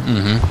October.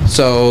 Mm-hmm.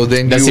 So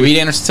then Does he you beat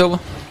Anderson Silva?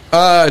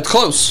 it's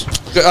close.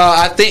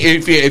 I think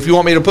if you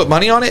want me to put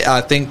money on it, I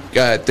think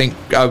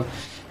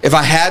if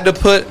I had to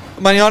put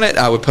money on it,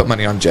 I would put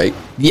money on Jake.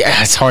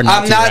 Yeah, it's hard not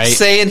I'm to, not right?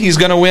 saying he's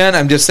going to win.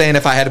 I'm just saying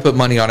if I had to put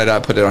money on it,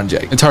 I'd put it on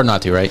Jake. It's hard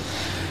not to, right?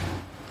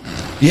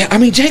 Yeah, I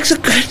mean Jake's a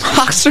good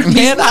boxer,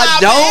 man. I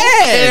not don't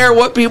bad. care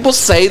what people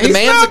say. The He's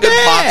man's a not good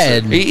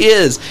bad. boxer. He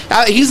is.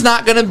 He's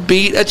not going to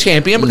beat a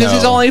champion because No.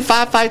 he's only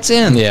 5 fights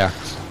in. Yeah.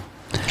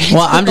 He's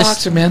Well, a good I'm just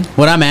boxer, man.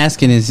 What I'm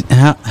asking is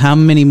how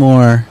many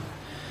more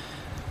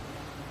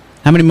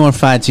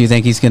fights do you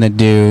think he's going to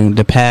do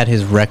to pad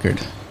his record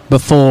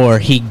before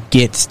he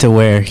gets to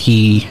where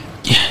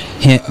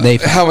they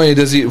How many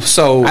does he?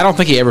 So I don't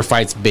think he ever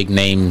fights big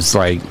names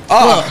like 100%.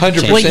 well,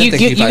 think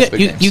he fights big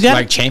names. you got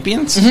like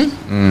champions.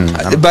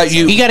 But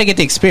you got to get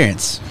the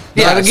experience.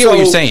 Yeah, I get what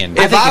you're saying.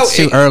 I think it's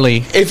too early.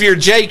 If you're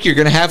Jake, you're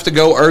going to have to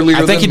go earlier.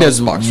 I think he than does.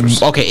 most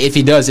boxers. Okay, if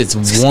he does, it's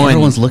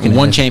everyone's looking at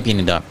one it. champion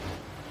and done.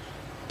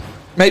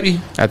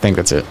 Maybe. I think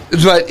that's it.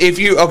 But if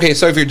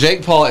you're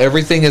Jake Paul,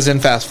 everything is in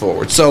fast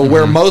forward. So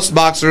where most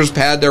boxers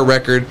pad their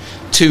record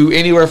to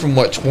anywhere from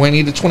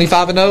 20 to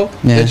 25-0.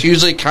 Yeah. That's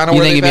usually kind of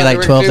You where think they it'd be pad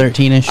like their record 12,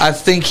 to. 13-ish? I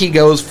think he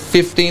goes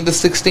 15 to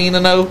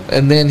 16-0,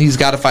 and then he's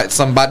got to fight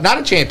somebody, not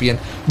a champion,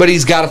 but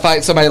he's got to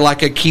fight somebody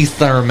like a Keith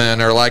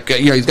Thurman or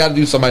he's got to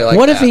do somebody like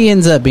What that. if he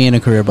ends up being a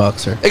career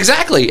boxer?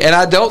 Exactly, and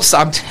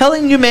I'm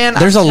telling you, man.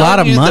 There's I'm a lot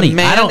telling of you, money. The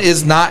man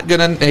is not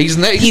gonna. He's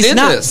in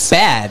not this.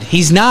 bad.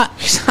 He's not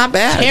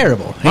bad.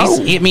 terrible. No.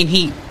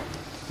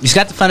 He's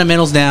got the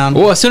fundamentals down.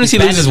 Well, as soon as he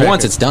He's loses padded his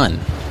once, record. it's done.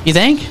 You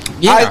think?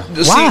 Yeah.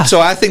 Why? So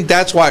I think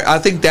that's why. I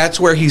think that's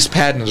where he's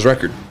padding his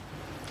record.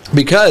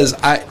 Because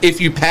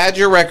if you pad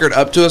your record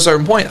up to a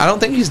certain point, I don't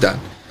think he's done.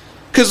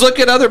 Because look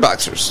at other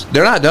boxers;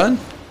 they're not done.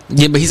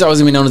 Yeah, but he's always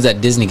gonna be known as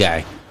that Disney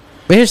guy.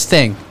 But here's the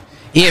thing: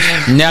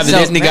 Now the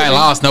Disney guy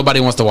lost, nobody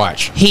wants to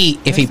watch.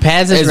 if he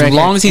pads his As record,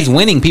 long as he's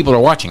winning, people are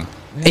watching.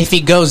 if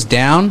he goes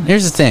down,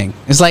 here's the thing: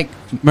 it's like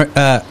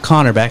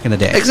Connor back in the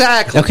day.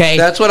 Exactly. Okay,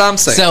 That's what I'm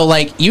saying. So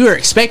you were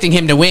expecting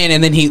him to win,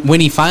 and then when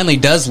he finally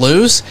does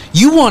lose,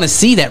 you want to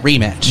see that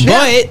rematch.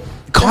 Yeah.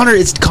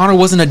 Connor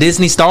wasn't a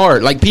Disney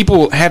star. Like,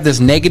 people have this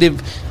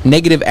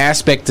negative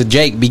aspect to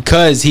Jake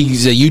because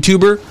he's a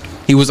YouTuber.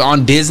 He was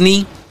on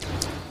Disney.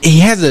 He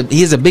has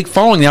a big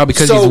following now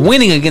because he's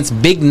winning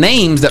against big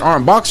names that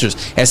aren't boxers.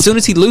 As soon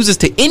as he loses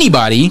to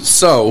anybody,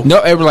 everyone's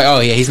like, oh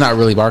yeah, he's not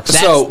really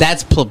boxing.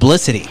 That's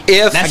publicity.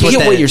 I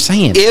get what you're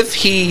saying. This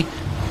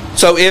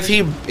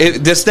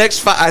next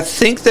fight, I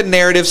think the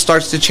narrative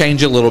starts to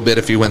change a little bit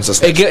if he wins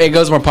this. It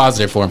goes more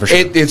positive for him for sure.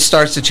 It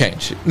starts to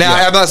change. Now,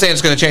 I'm not saying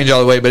it's going to change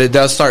all the way, but it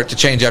does start to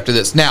change after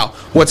this. Now,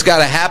 what's got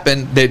to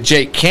happen that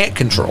Jake can't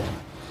control?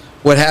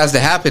 What has to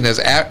happen is,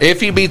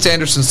 if he beats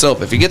Anderson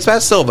Silva, if he gets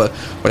past Silva,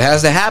 what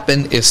has to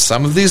happen is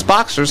some of these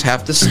boxers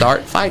have to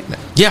start fighting him.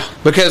 Yeah.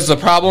 Because the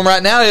problem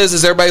right now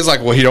is everybody's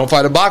like, well, he don't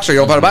fight a boxer.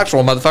 Well,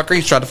 motherfucker,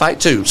 he's tried to fight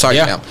two. Sorry,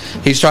 now.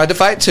 He's tried to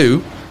fight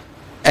two,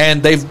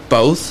 and they've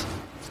both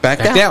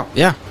backed out.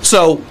 Yeah.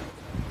 So,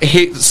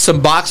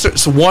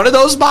 one of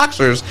those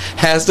boxers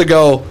has to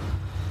go,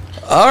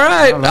 all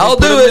right, I'll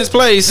do it. This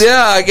place.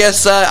 Yeah, I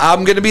guess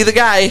I'm going to be the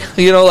guy.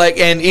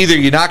 And either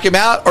you knock him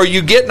out or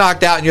you get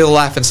knocked out and you're the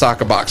laughing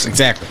stock of boxing.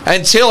 Exactly.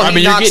 Until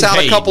he knocks out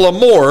a couple of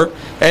more,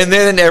 and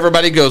then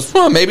everybody goes,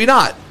 well, maybe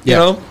not. You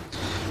know?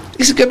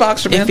 He's a good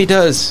boxer, man. If he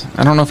does.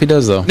 I don't know if he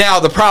does, though. Now,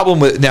 the problem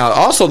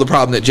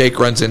that Jake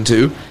runs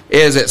into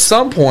is at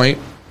some point,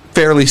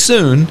 fairly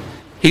soon,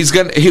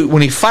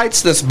 when he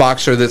fights this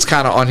boxer that's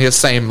kind of on his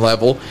same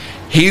level,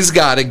 he's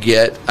got to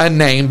get a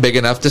name big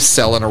enough to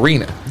sell an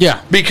arena.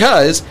 Yeah.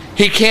 Because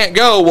he can't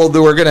go, well,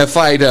 we're going to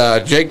fight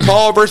Jake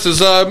Paul versus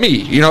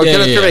me.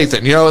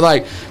 Nathan.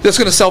 That's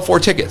going to sell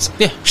 4 tickets.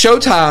 Yeah.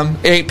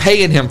 Showtime ain't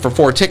paying him for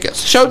 4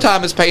 tickets.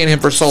 Showtime is paying him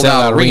for sold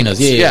out arenas.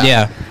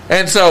 Yeah.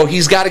 And so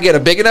he's got to get a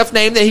big enough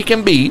name that he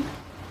can beat,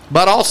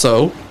 but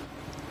also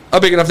a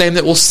big enough name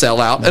that will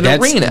sell out an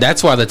arena.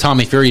 That's why the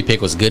Tommy Fury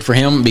pick was good for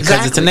him,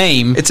 because it's a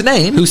name. It's a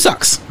name. Who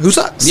sucks.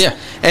 Yeah.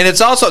 And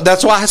it's also,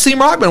 that's why Hakeem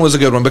Rockman was a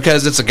good one,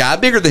 because it's a guy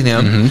bigger than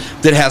him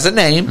that has a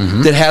name,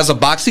 that has a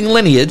boxing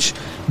lineage,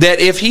 that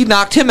if he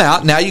knocked him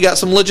out, now you got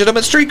some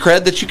legitimate street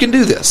cred that you can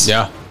do this.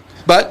 Yeah.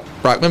 But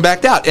Rockman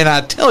backed out. And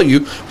I tell you,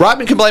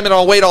 Rockman can blame it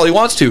on weight all he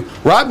wants to.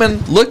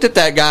 Rockman looked at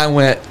that guy and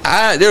went,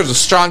 there's a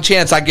strong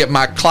chance I get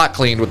my clock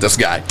cleaned with this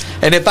guy.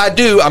 And if I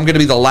do, I'm going to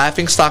be the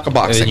laughing stock of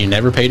boxing. And then you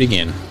never paid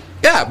again.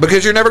 Yeah,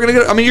 because you're never going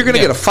to get... you're going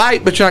to get a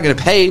fight, but you're not going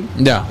to get paid.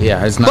 No,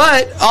 it's not.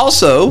 But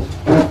also,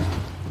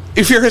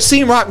 if you're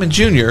Hakeem Rockman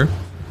Jr.,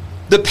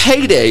 the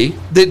payday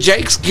that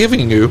Jake's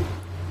giving you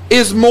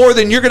is more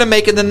than you're going to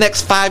make in the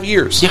next 5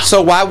 years. Yeah.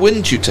 So why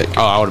wouldn't you take it?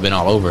 Oh, I would have been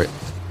all over it.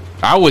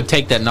 I would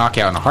take that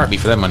knockout in a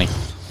heartbeat for that money.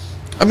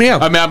 I'm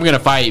going to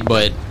fight,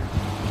 but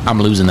I'm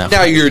losing that now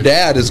fight. Your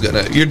dad is going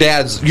to...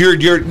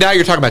 now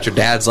you're talking about your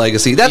dad's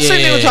legacy. That's the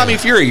same thing with Tommy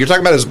Fury. You're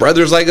talking about his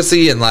brother's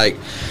legacy, and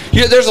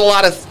there's a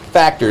lot of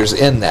factors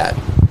in that.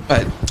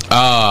 But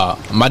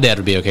my dad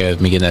would be okay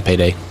with me getting that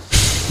payday.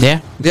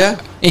 Yeah.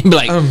 He'd be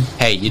like,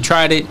 hey, you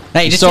tried it.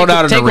 Hey, you just sold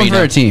out an take arena. one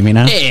for a team,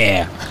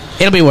 Yeah.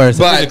 It'll be worth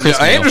it.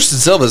 But Anderson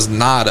Silva's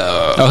not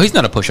he's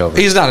not a pushover.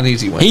 He's not an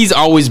easy win. He's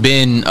always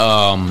been,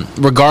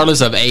 regardless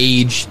of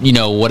age,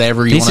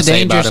 whatever you want to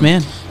say about him.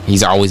 Man.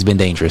 He's always been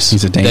dangerous.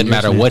 He's a dangerous Doesn't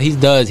matter man. what he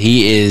does,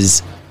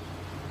 he's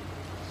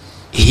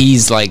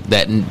like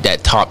that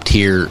top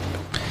tier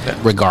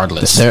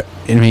regardless.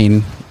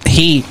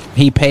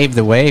 He paved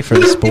the way for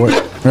the sport,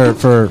 or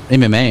for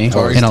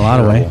MMA in a lot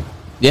of ways.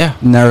 Yeah.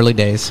 In the early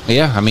days.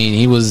 Yeah,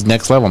 he was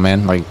next level,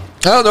 man.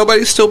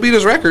 Nobody still beat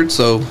his record,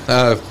 so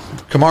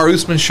Kamaru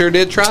Usman sure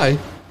did try.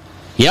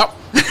 Yep.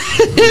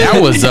 That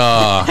was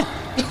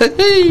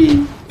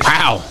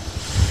wow.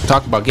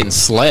 Talk about getting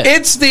slept.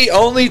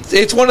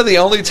 It's one of the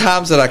only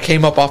times that I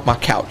came up off my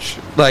couch.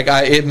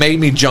 It made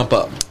me jump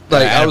up.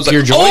 I was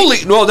pure like, joy?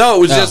 it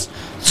was just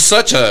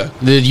such a...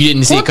 You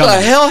didn't see it coming. What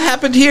the hell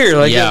happened here?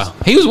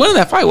 He was winning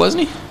that fight,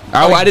 wasn't he?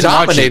 I didn't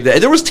watch it.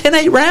 There was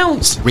 10-8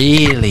 rounds.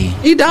 Really?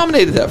 He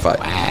dominated that fight.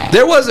 Wow.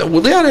 There wasn't...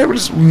 Leon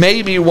Edwards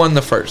maybe won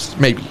the first.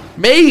 Maybe.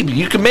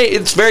 You can make...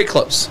 It's very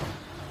close.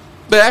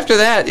 But after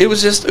that, it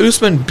was just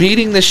Usman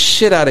beating the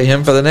shit out of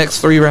him for the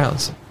next 3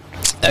 rounds.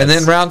 And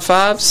then round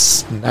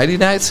 5, nighty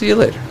night, see you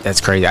later.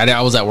 That's crazy.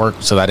 I was at work,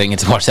 so I didn't get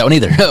to watch that one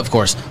either, of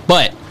course.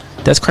 But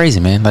that's crazy,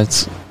 man.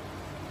 MMA's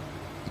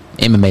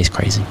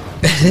crazy.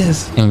 It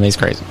is. MMA's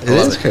crazy. It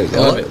is crazy. I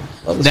love it.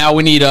 Now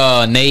we need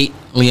Nate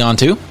Leon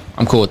too.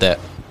 I'm cool with that.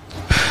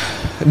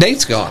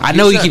 Nate's gone. I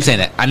know you keep saying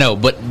that. I know,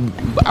 but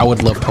I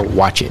would love to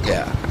watch it.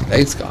 Yeah,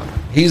 Nate's gone.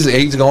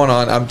 He's going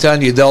on. I'm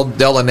telling you,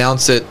 they'll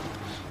announce it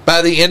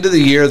by the end of the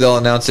year. They'll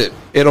announce it.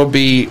 It'll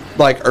be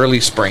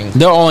early spring.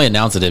 They'll only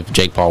announce it if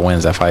Jake Paul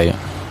wins that fight.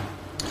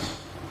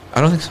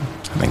 I don't think so.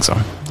 I think so.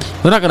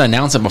 They're not going to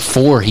announce it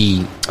before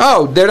he...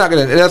 Oh, they're not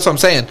going to... That's what I'm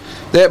saying.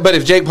 But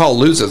if Jake Paul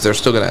loses, they're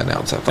still going to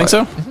announce that fight. Think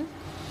so?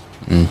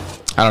 Mm-hmm.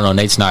 I don't know.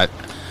 Nate's not...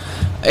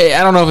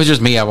 I don't know if it's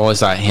just me. I've always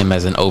thought him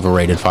as an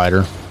overrated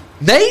fighter.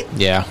 Nate?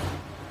 Yeah.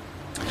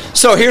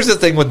 So here's the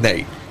thing with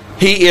Nate.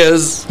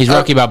 He's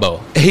Rocky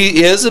Balboa.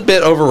 He is a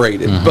bit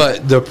overrated. Mm-hmm.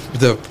 But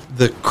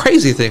the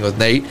crazy thing with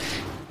Nate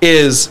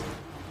is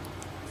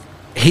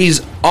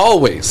he's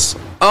always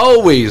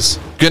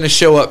going to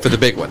show up for the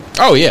big one.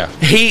 Oh yeah,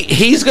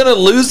 he's going to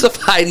lose the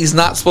fight he's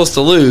not supposed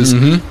to lose.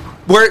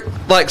 Where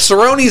like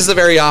Cerrone's the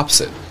very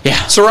opposite. Yeah,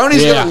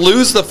 Cerrone's going to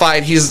lose the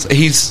fight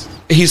he's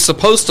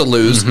supposed to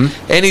lose,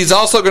 and he's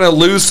also going to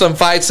lose some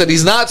fights that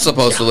he's not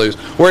supposed to lose.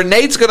 Where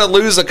Nate's going to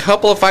lose a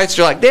couple of fights,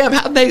 you're like, damn,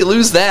 how'd Nate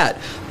lose that?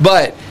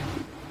 But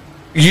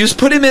you just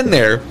put him in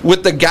there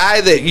with the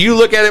guy that you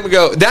look at him and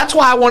go, that's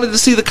why I wanted to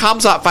see the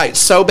Khamzat fight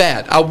so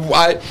bad.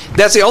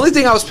 That's the only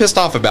thing I was pissed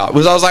off about,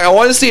 was I was like, I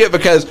want to see it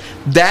because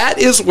that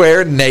is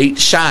where Nate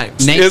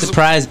shines. Nate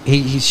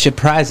he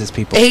surprises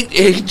people.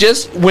 He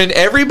just, when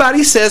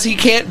everybody says he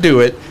can't do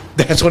it,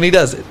 that's when he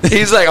does it.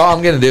 He's like, oh,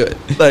 I'm going to do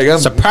it. Like,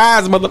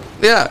 surprise, mother.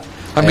 Yeah,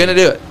 I'm going to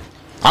do it.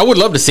 I would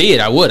love to see it.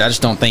 I would. I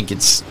just don't think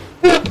it's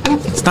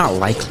not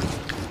likely.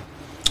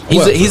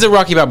 He's a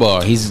Rocky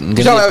Balboa. He's going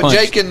to get punched.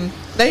 Jake and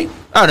Nate?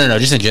 Oh, no,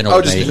 just in general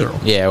with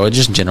Nate. Yeah, well,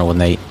 just in general with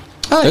Nate.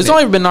 He's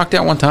only been knocked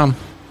out one time.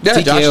 Yeah,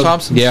 TKO. Josh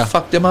Thompson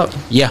fucked him up.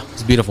 Yeah,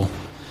 it's beautiful.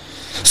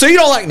 So you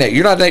don't like Nate?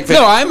 You're not a Nate fan?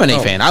 No, I am a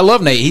Nate fan. I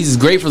love Nate. He's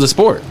great for the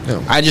sport.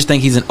 No. I just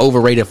think he's an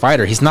overrated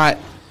fighter. He's not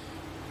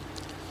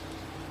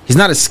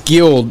as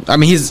skilled. I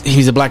mean,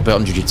 he's a black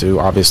belt in jiu-jitsu,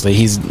 obviously.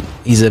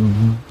 He's a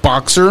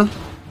boxer,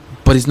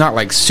 but he's not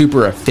like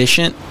super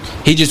efficient.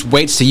 He just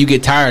waits till you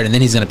get tired and then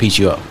he's going to piece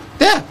you up.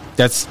 Yeah.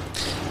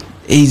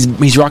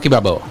 He's Rocky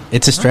Balboa.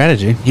 It's a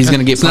strategy. He's going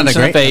to get punched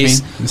in the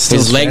face.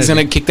 His leg's going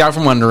to get kicked out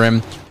from under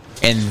him,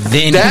 and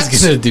then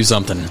he's going to do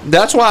something.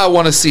 That's why I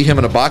want to see him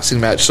in a boxing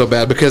match so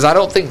bad, because I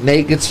don't think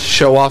Nate gets to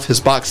show off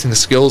his boxing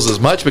skills as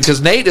much,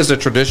 because Nate is a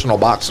traditional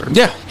boxer.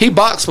 Yeah. He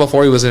boxed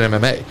before he was in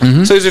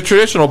MMA. So he's a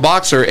traditional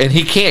boxer, and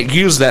he can't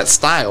use that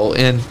style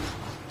in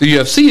the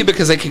UFC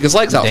because they kick his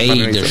legs out.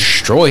 They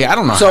destroy. I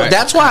don't know. So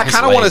that's why I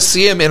kind of want to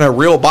see him in a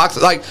real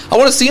boxer. Like, I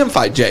want to see him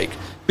fight Jake.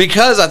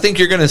 Because I think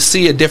you're going to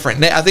see a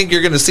different. I think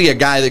you're going to see a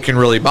guy that can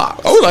really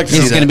box. I would like to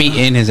He's going to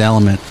be in his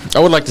element. I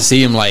would like to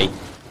see him like.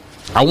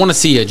 I want to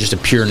see just a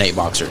pure Nate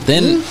boxer.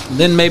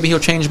 Then maybe he'll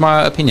change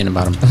my opinion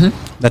about him.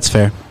 That's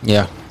fair.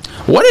 Yeah.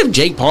 What if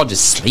Jake Paul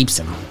just sleeps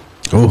him?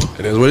 Oh,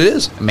 it is what it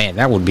is. Man,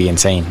 that would be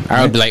insane.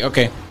 I would be like,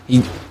 okay,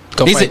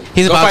 go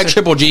fight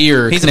Triple G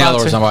or Canelo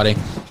or somebody.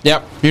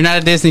 Yep. You're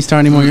not a Disney star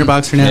anymore. You're a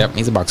boxer now. Yep,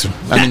 he's a boxer.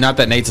 I mean, not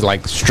that Nate's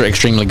like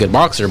extremely good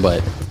boxer,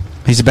 but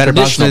he's a better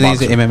boxer than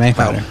he's an MMA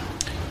fighter.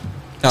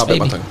 I bit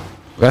my tongue.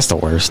 That's the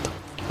worst.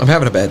 I'm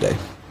having a bad day.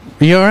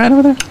 Are you all right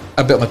over there?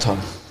 I bit my tongue.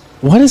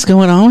 What is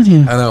going on with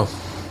you? I know.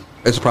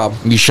 It's a problem.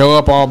 You show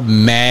up all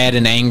mad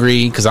and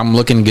angry because I'm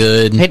looking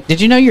good. Hey, did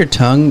you know your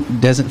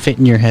tongue doesn't fit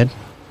in your head?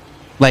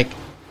 Like,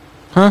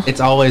 it's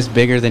always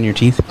bigger than your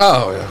teeth.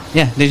 Oh, yeah.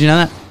 Yeah, did you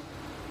know that?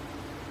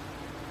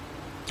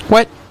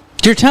 What?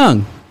 Your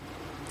tongue.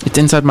 It's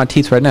inside my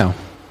teeth right now.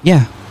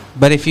 Yeah,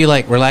 but if you,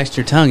 like, relaxed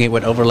your tongue, it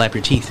would overlap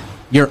your teeth.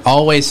 You're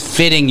always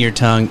fitting your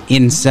tongue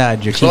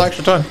inside your teeth. Relax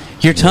your tongue.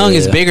 Your tongue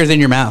is bigger than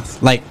your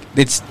mouth. Like,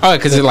 it's... Oh,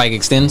 because it, like,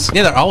 extends?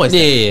 Yeah, they're always...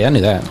 Yeah, I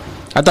knew that.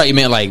 I thought you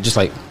meant, like, just,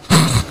 like...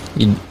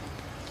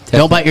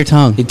 Don't bite your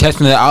tongue. You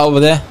testing that out over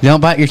there?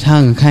 Don't bite your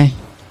tongue, okay?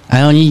 I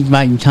don't need you to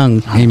bite your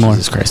tongue anymore.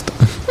 Jesus Christ.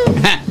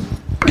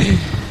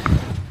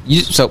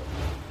 So...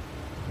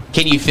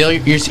 Can you feel...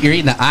 You're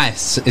eating the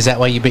ice. Is that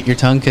why you bit your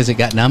tongue? Because it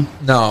got numb?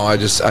 No, I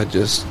just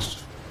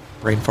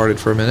brain farted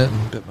for a minute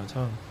and bit my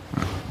tongue.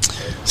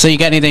 So you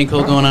got anything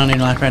cool going on in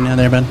your life right now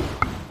there, bud?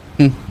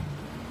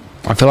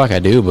 I feel like I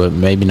do, but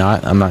maybe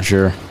not. I'm not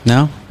sure.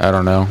 No? I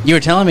don't know. You were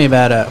telling me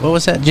about, what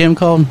was that gym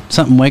called?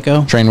 Something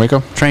Waco? Train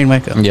Waco? Train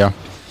Waco. Yeah.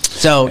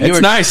 So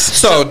it's nice.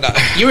 So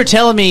you were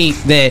telling me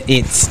that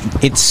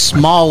it's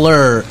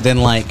smaller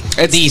than like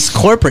these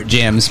corporate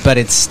gyms, but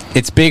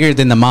it's bigger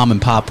than the mom and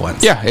pop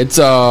ones. Yeah, it's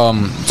sort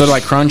of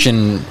like Crunch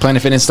and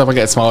Planet Fitness, stuff like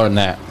that. It's smaller than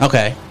that.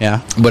 Okay,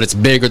 yeah, but it's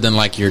bigger than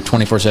like your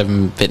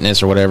 24/7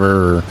 Fitness or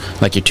whatever, or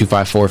like your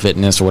 254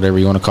 Fitness or whatever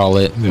you want to call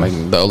it. Yeah. Like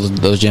those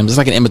gyms, it's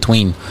like an in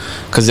between,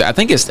 because I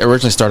think it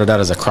originally started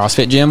out as a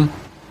CrossFit gym.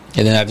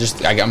 And then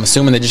I'm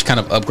assuming they just kind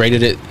of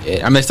upgraded it.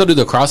 I mean, they still do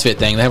the CrossFit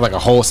thing. They have like a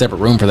whole separate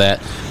room for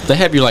that. They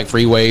have your like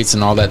free weights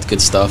and all that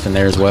good stuff in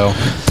there as well.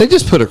 They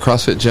just put a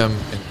CrossFit gym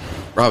in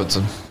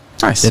Robinson.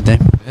 Nice. Did they?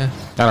 Yeah.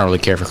 I don't really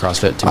care for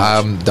CrossFit too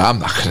much. I'm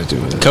not going to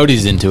do it.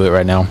 Cody's into it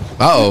right now.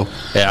 Uh-oh.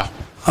 Yeah.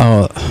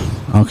 Oh,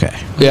 okay.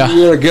 Yeah.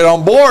 You gotta get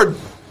on board.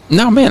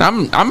 No, man,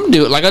 I'm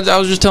doing it. Like I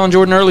was just telling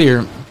Jordan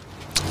earlier,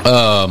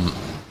 I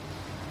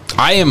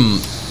am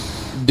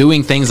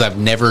doing things I've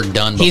never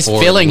done before. He's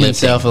feeling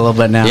himself a little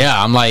bit now.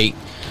 Yeah, I'm like...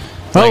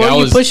 what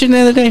were you pushing the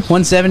other day?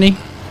 170?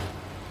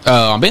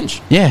 On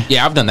bench? Yeah.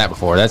 Yeah, I've done that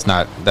before. I'm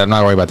not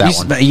worried about that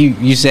one.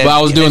 You said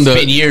I was doing it's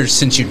been years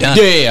since you've done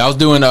it. Yeah, I was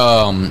doing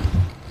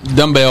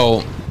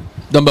dumbbell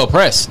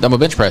press, dumbbell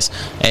bench press,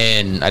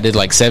 and I did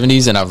like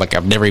 70s, and I was like,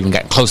 I've never even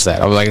gotten close to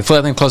that. I was like,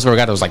 I think close to where I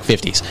got it was like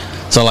 50s.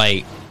 So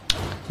like,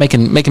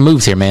 making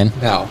moves here, man.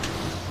 Now,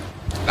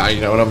 Now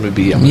you know what I'm going to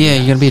be. You're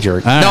gonna be a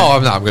jerk. All right. No,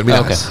 I'm not. I'm going to be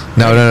nice. Okay.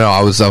 No.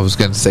 I was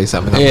going to say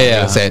something. I'm not Yeah.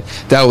 going to say it.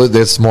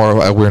 That's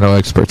more a we're no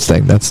experts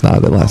thing. That's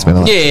not the last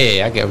minute.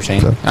 Yeah, I get what you're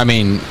saying. I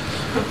mean,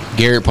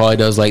 Garrett probably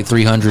does like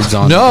 300s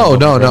on. No.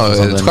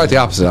 It's quite the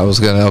opposite. I was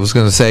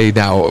gonna say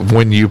now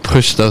when you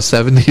push those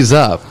 70s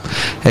up,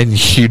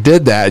 and you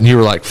did that, and you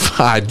were like,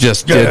 I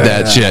just did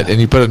that shit, and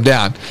you put them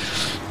down.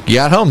 You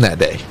got home that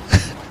day.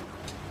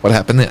 What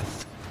happened then?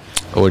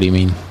 What do you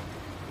mean?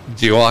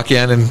 Do you walk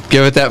in and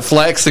give it that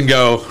flex and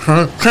go?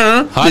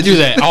 I do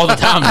that all the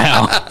time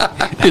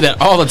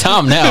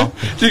now.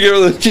 Do you give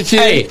her the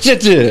Hey.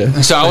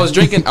 So I was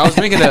drinking. What?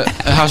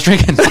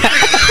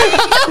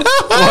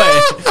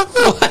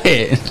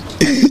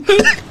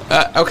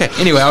 Okay.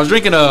 Anyway, I was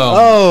drinking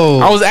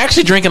I was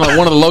actually drinking like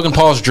one of the Logan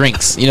Paul's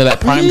drinks. You know that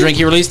Prime drink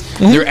he released?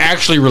 They're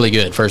actually really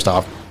good. First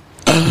off,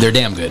 they're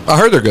damn good. I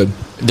heard they're good.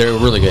 They're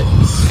really good.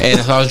 And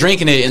so I was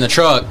drinking it in the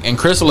truck, and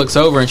Crystal looks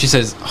over and she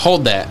says,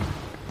 "Hold that."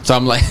 So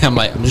I'm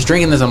just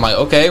drinking this. I'm like,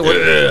 okay.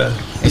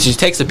 And she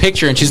takes a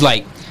picture and she's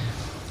like,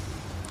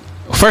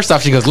 first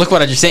off, she goes, "Look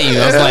what I just sent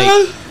you." I was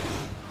like,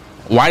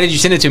 "Why did you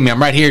send it to me?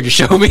 I'm right here. Just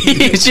show me."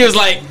 And she was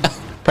like,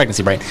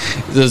 pregnancy brain.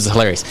 This is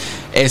hilarious.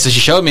 And so she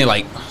showed me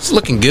like, it's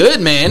looking good,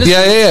 man.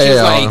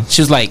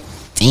 She was like,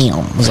 damn.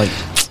 I was like,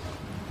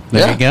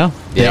 there you go.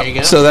 There you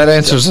go. So that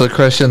answers the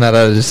question that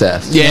I just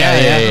asked.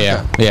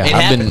 Yeah.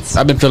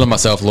 I've been feeling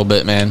myself a little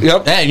bit, man.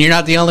 Yep. And you're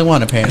not the only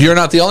one, apparently. You're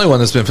not the only one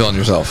that's been feeling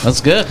yourself.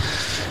 That's good.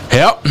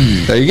 Yep.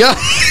 There you go.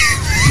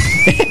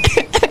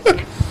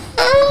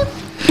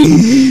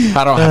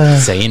 I don't have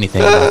to say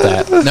anything about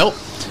that. Nope.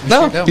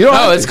 No, you don't.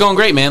 No, it's going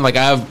great, man. Like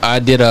I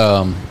did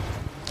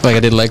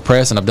leg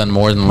press, and I've done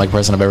more than leg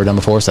press than I've ever done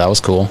before, so that was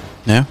cool.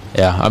 Yeah.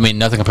 Yeah. I mean,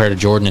 nothing compared to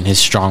Jordan and his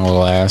strong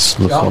little ass.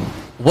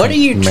 What are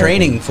you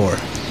training for?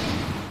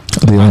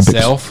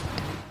 Myself.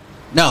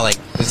 No, like,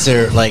 is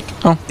there, like,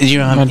 do you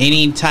have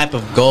any type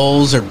of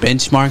goals or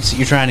benchmarks that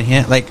you're trying to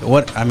hit? Like,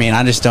 what? I mean,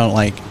 I just don't,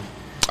 like...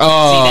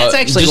 that's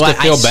actually just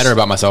to feel better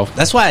about myself.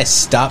 That's why I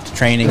stopped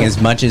training as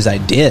much as I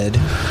did,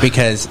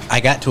 because I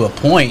got to a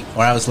point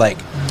where I was like,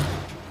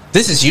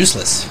 this is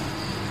useless.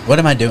 What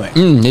am I doing?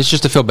 It's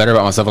just to feel better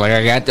about myself. Like,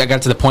 I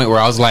got to the point where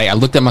I was like, I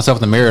looked at myself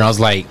in the mirror and I was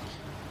like,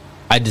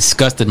 I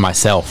disgusted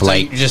myself. So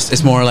like,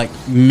 it's more like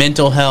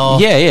mental health.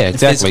 Yeah,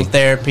 exactly. Physical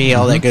therapy,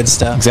 all that good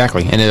stuff.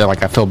 Exactly. And then,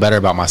 like, I feel better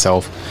about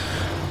myself,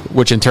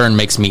 which in turn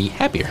makes me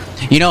happier.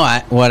 You know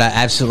what I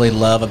absolutely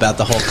love about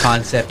the whole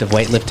concept of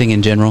weightlifting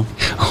in general?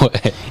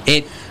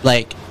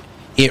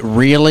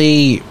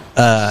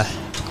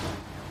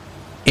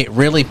 It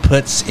really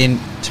puts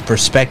into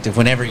perspective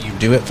whenever you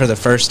do it for the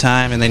first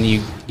time, and then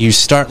you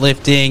start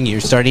lifting, you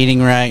start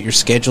eating right, your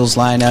schedules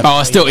line up. Oh,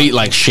 I still eat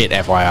like shit,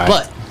 FYI.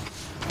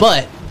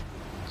 But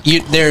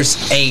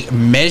there's a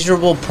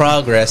measurable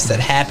progress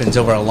that happens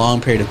over a long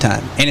period of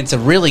time, and it's a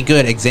really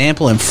good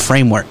example and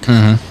framework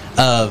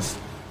of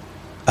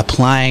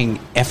applying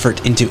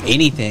effort into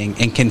anything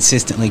and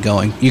consistently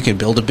going. You can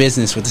build a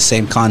business with the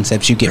same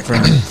concepts you get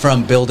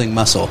from building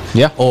muscle,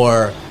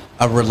 or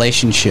a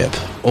relationship,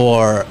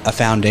 or a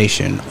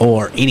foundation,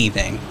 or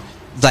anything.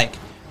 Like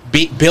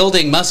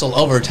building muscle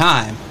over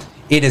time.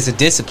 It is a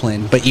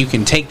discipline, but you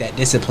can take that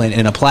discipline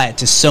and apply it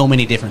to so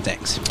many different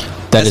things.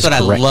 That's what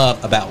correct. I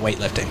love about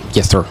weightlifting.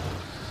 Yes, sir.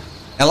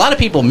 A lot of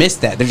people miss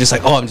that. They're just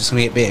like, "Oh, I'm just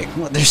going to get big."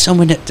 Well, there's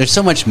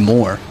so much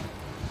more.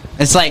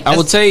 It's like, I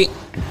would say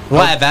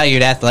why I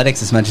valued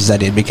athletics as much as I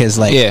did, because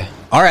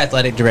our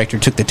athletic director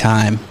took the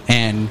time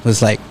and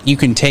was like, "You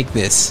can take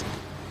this.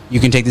 You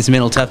can take this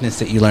mental toughness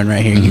that you learn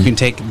right here. You can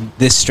take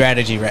this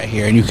strategy right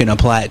here, and you can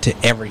apply it to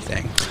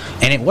everything."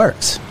 And it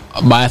works.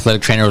 My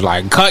athletic trainer was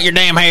like, "Cut your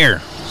damn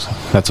hair."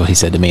 That's what he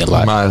said to me a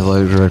lot. My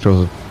athletic director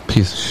was a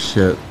piece of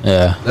shit.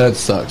 Yeah. That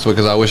sucks,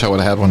 because I wish I would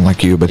have had one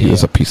like you, but he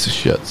was a piece of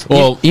shit. So.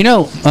 Well,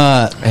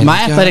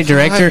 my athletic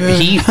director,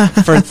 he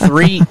for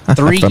three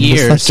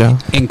years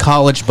in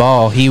college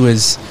ball, he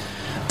was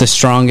the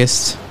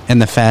strongest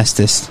and the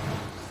fastest,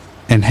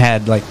 and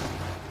had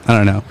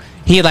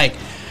he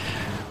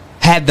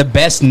had the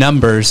best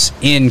numbers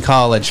in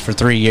college for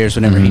 3 years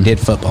whenever he did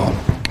football.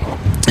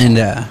 And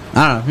I don't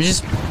know, it was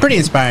just pretty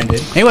inspiring,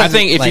 dude. I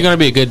think if you're going to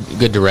be a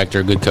good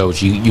director, a good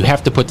coach, you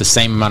have to put the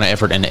same amount of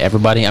effort into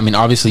everybody. I mean,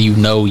 obviously,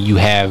 you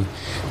have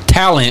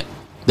talent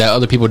that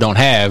other people don't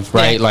have,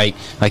 right? Yeah.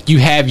 Like you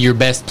have your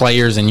best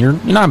players and your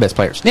non-best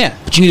players. Yeah.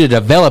 But you need to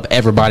develop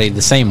everybody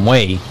the same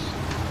way,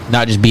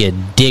 not just be a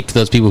dick to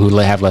those people who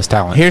have less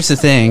talent. Here's the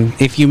thing.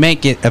 If you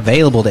make it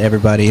available to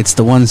everybody, it's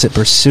the ones that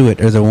pursue it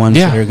are the ones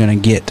that are going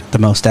to get the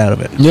most out of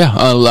it. Yeah.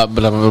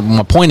 But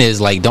my point is,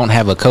 don't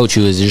have a coach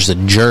who is just a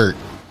jerk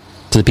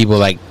to the people,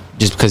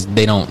 just because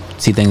they don't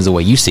see things the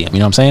way you see them. You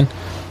know what I'm saying?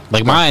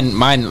 Like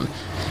mine,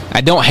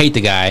 I don't hate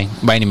the guy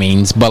by any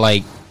means,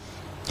 but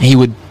he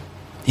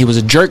was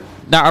a jerk.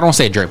 No, I don't want to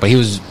say a jerk, but he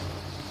was.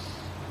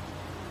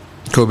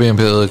 Cool, being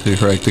politically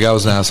correct. The guy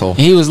was an asshole.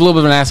 He was a little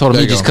bit of an asshole to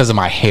me just because of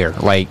my hair.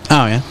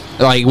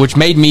 Which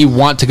made me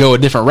want to go a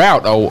different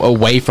route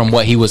away from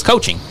what he was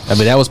coaching. I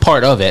mean, that was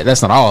part of it.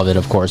 That's not all of it,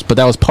 of course, but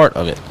that was part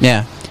of it.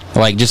 Yeah.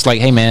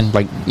 Hey man,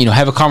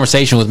 have a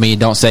conversation with me.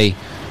 Don't say,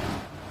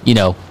 you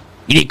know,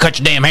 you need to cut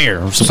your damn hair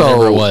or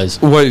whatever it was.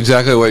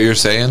 Exactly what you're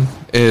saying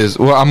is,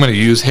 well, I'm going to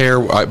use hair.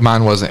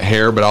 Mine wasn't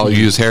hair, but I'll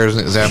use hair as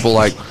an example.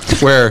 Like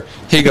where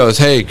he goes,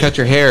 "Hey, cut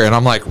your hair," and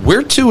I'm like,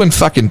 "We're 2 and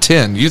fucking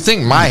 10. You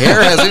think my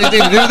hair has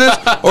anything to do with this,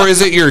 or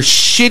is it your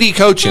shitty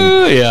coaching?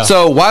 Yeah.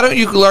 So why don't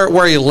you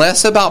worry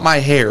less about my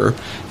hair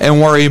and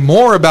worry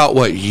more about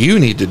what you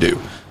need to do?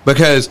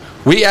 Because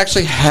we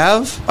actually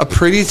have a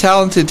pretty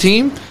talented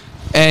team,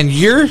 and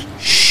you're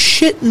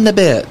shitting the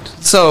bed.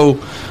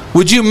 So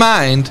would you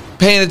mind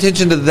paying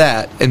attention to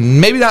that, and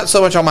maybe not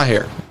so much on my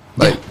hair?"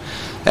 Like,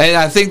 and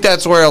I think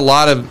that's where a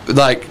lot of,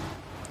 like,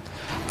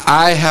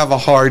 I have a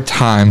hard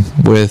time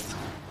with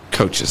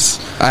coaches.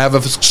 I have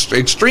an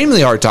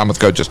extremely hard time with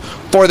coaches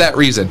for that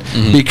reason,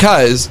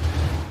 because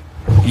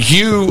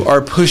you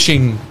are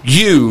pushing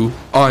you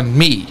on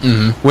me,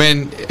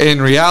 when in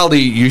reality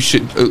you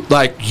should,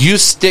 like, you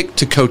stick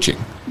to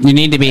coaching. You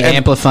need to be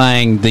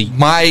amplifying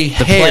my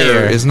hair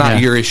player. is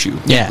not your issue.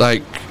 Yeah.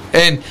 Like,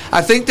 and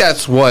I think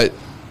that's what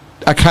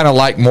I kind of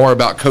like more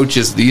about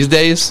coaches these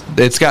days.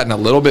 It's gotten a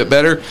little bit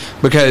better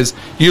because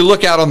you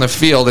look out on the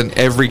field and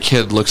every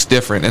kid looks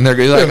different, and they're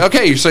like,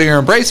 okay, so you're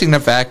embracing the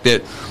fact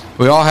that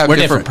we all have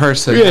different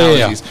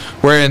personalities.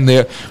 We're in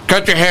the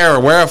cut your hair,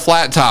 wear a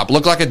flat top,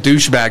 look like a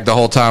douchebag the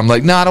whole time.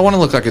 Like, no, I don't want to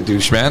look like a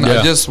douche, man.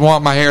 I just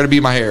want my hair to be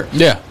my hair.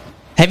 Yeah.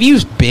 Have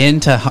you been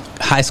to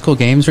high school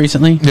games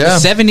recently? Yeah.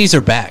 The 70s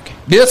are back.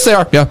 Yes, they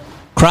are. Yeah.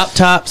 Crop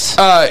tops,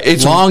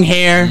 it's long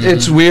hair.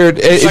 It's weird.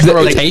 It's like a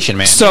rotation,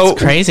 man. So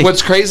it's crazy.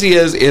 What's crazy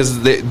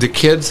is the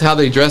kids, how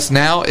they dress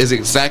now is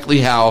exactly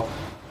how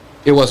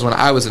it was when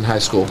I was in high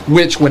school.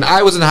 Which, when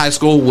I was in high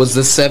school, was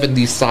the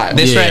 70s style.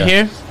 This right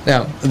here,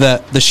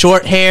 the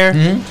short hair,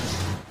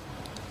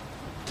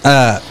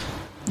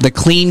 the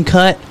clean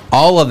cut,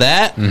 all of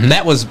that.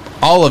 That was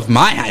all of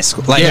my high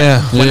school. Like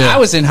when I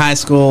was in high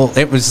school,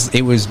 it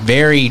was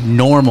very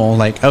normal.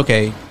 Like,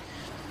 okay,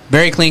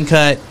 very clean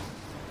cut.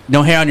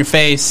 No hair on your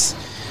face.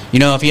 You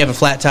know, if you have a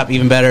flat top,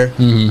 even better.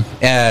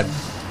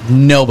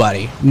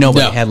 Nobody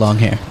had long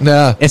hair.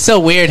 Yeah. It's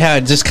so weird how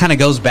it just kind of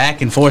goes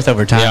back and forth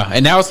over time. Yeah,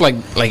 and now it's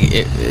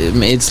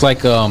it's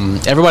like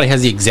everybody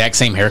has the exact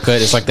same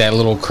haircut. It's like that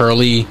little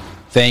curly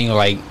thing,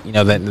 like, you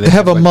know, that They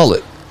have a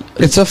mullet.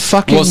 It's a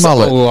fucking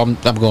mullet. I'm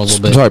going a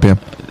little bit. Sorry, Pam.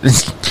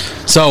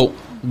 So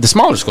the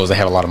smaller schools, they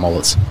have a lot of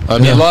mullets. I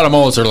mean, a lot of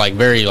mullets are like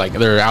very, like,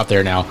 they're out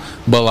there now,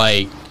 but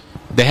like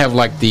they have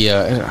like the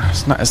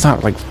it's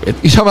not like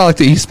you talking about like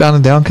the eastbound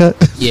and down cut?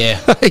 Yeah.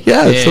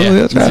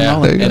 That's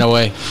right. In a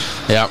way.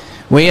 Yeah.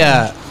 We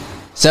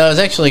so it was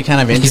actually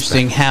kind of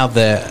interesting how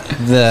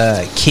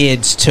the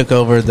kids took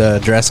over the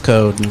dress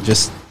code and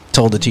just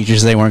told the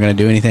teachers they weren't going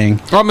to do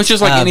anything. Well, it's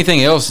just like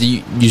anything else.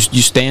 You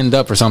stand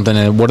up for something,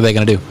 and what are they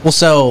going to do? Well,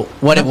 so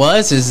what it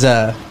was is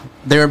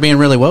they were being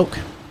really woke,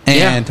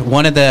 and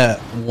one of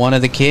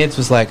the kids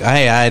was like,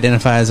 "Hey, I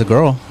identify as a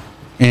girl,"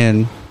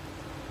 and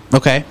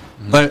okay.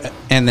 But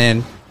and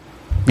then,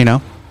 you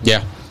know,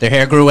 their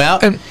hair grew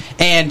out,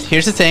 and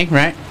here's the thing,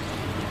 right?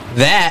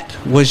 That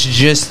was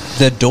just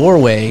the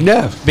doorway,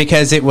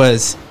 because it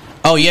was,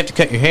 oh, you have to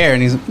cut your hair,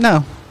 and he's like,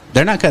 no,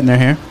 they're not cutting their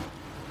hair.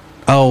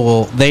 Oh,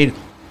 well, it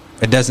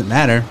doesn't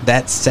matter.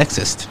 That's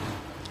sexist.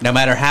 No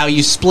matter how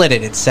you split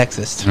it, it's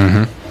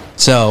sexist.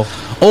 So,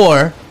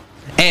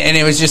 and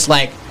it was just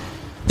like,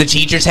 the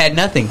teachers had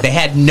nothing. They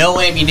had no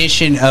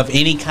ammunition of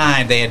any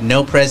kind. They had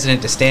no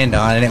president to stand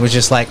on. And it was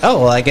just like,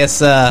 oh, well, I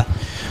guess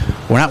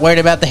we're not worried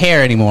about the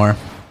hair anymore.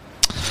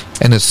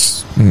 And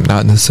it's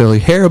not necessarily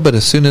hair, but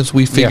as soon as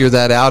we figure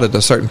that out at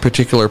a certain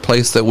particular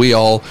place that we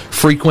all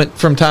frequent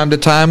from time to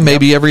time,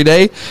 maybe every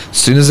day, as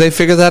soon as they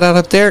figure that out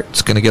up there,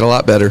 it's going to get a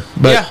lot better.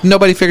 But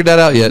nobody figured that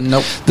out yet.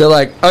 Nope. They're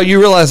like, oh, you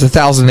realize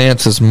 1,000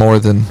 ants is more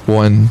than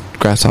one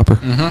grasshopper.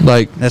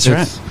 Like, that's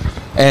right.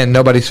 And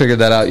nobody's figured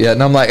that out yet.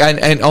 And I'm like,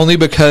 and only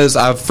because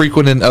I've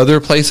frequented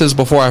other places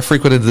before I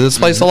frequented this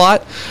place a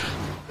lot.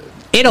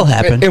 It'll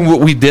happen.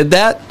 And we did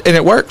that, and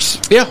it works.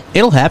 Yeah.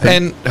 It'll happen.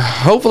 And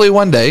hopefully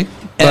one day.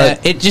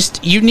 But it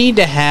just, you need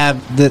to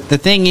have, the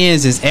thing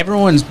is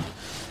everyone's.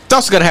 It's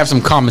also got to have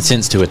some common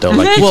sense to it, though.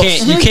 Like,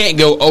 you can't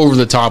go over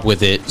the top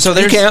with it. So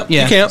there's,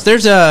 you can't.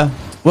 There's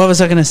what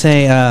was I going to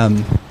say?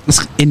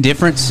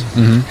 Indifference.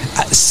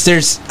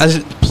 There's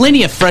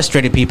plenty of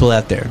frustrated people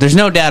out there. There's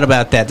no doubt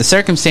about that. The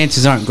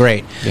circumstances aren't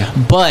great.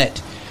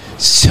 But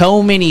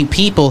so many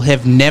people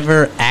have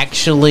never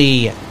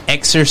actually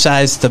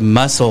exercised the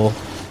muscle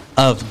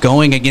of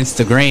going against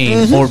the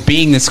grain or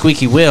being the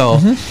squeaky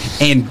wheel,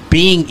 and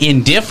being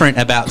indifferent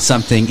about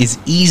something is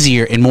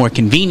easier and more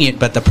convenient.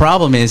 But the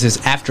problem is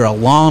after a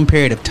long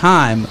period of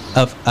time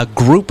of a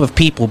group of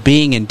people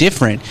being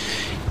indifferent,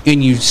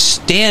 and you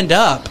stand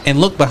up and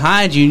look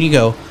behind you and you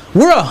go,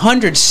 we're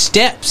 100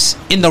 steps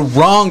in the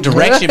wrong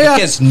direction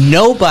because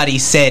nobody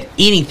said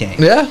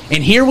anything.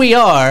 And here we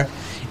are,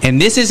 and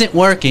this isn't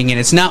working, and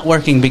it's not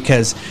working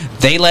because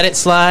they let it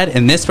slide,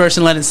 and this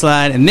person let it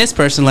slide, and this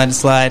person let it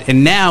slide,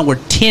 and now we're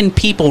 10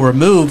 people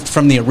removed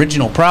from the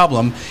original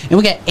problem, and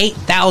we got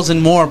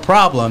 8,000 more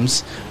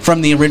problems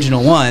from the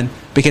original one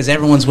because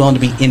everyone's willing to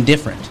be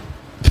indifferent.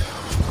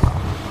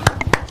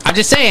 I'm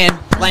just saying,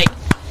 like,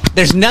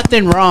 there's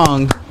nothing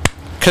wrong.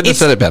 Couldn't have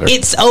said it better.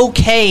 It's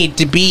okay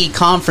to be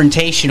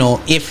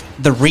confrontational if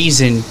the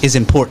reason is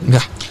important.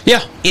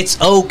 Yeah. It's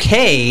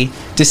okay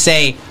to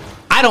say,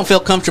 I don't feel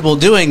comfortable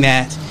doing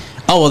that.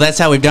 Oh, well, that's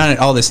how we've done it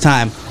all this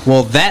time.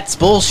 Well, that's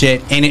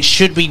bullshit, and it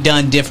should be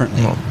done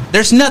differently. No.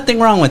 There's nothing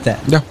wrong with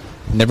that. Yeah.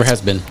 Never has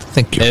been.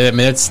 Thank you. I mean,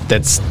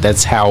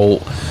 that's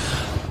how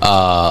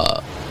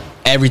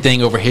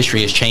everything over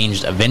history has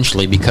changed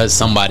eventually because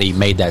somebody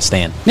made that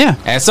stand. Yeah.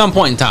 At some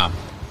point in time.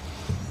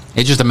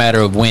 It's just a matter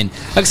of when.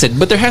 Like I said,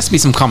 but there has to be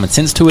some common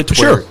sense to it. To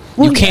Sure. where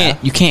Well, you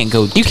can't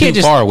go too can't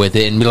just- far with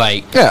it and be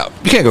like, Yeah,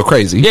 you can't go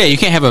crazy. yeah, you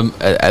can't have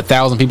a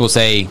thousand people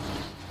say,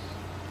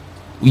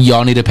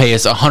 y'all need to pay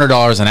us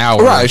 $100 an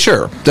hour. Right,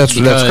 sure. That's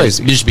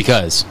crazy. Just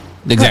because.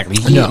 Exactly.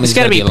 No. It's It's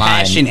gotta be a line.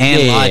 passion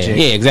and Yeah, logic.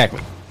 Yeah, exactly.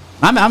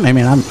 I'm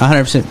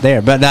 100%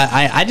 there, but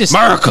I just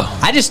America.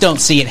 I just don't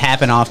see it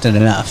happen often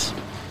enough.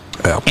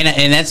 Yeah.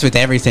 And that's with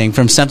everything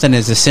from something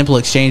as a simple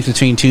exchange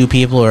between two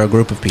people or a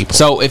group of people.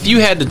 So if you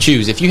had to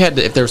choose, if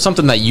there was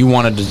something that you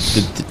wanted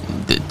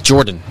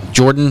Jordan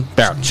Bowden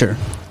Sure.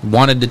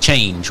 wanted to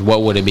change,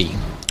 what would it be?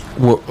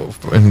 Your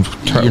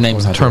Your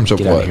name's in not terms of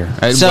get out what?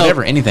 Here. So-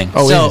 Whatever, anything.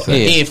 Oh, So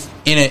anything. if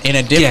in a Get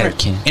out different of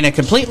Ken. in a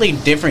completely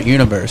different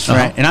universe, Uh-huh.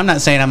 right? And I'm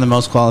not saying I'm the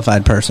most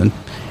qualified person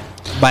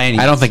by any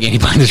I don't think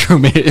anybody in this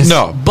room is.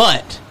 No.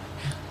 but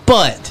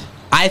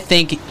I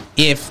think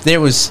if there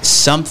was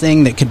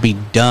something that could be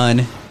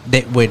done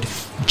that would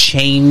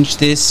change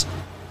this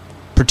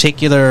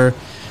particular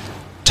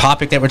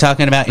topic that we're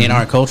talking about in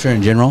our culture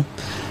in general,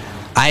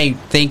 I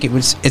think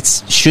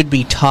it should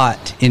be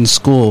taught in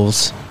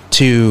schools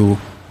to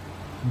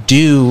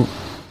do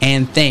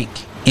and think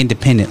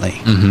independently.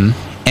 Mm-hmm.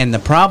 And the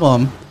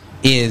problem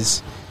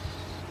is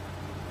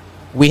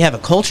we have a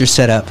culture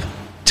set up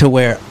to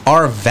where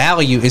our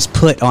value is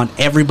put on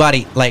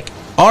everybody. Like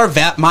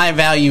my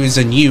value is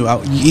in you.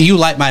 You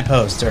like my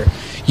post, or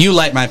you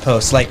like my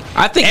post. Like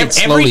I think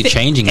it's slowly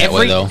changing that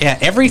way, though. Yeah,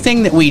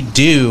 everything that we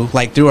do,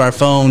 like through our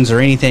phones or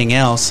anything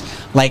else,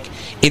 like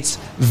it's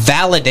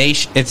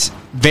validation. It's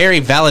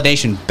very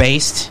validation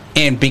based,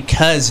 and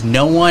because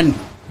no one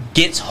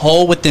gets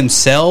whole with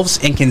themselves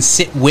and can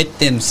sit with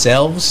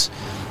themselves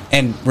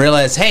and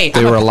realize, hey,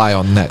 They rely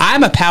on that.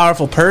 I'm a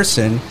powerful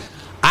person.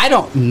 I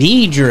don't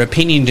need your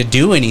opinion to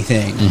do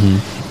anything.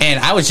 Mm-hmm. And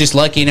I was just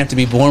lucky enough to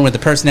be born with the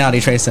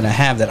personality traits that I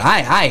have, that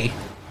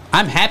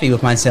I'm happy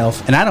with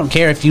myself, and I don't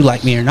care if you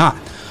like me or not.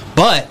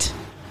 But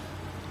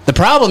the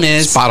problem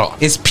is, Spot on.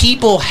 is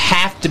people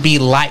have to be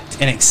liked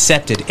and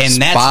accepted, and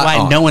that's Spot why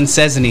on. no one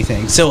says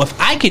anything. So if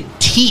I could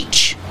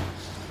teach,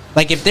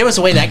 like if there was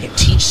a way that I could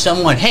teach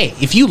someone, hey,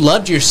 if you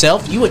loved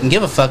yourself, you wouldn't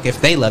give a fuck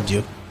if they loved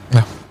you.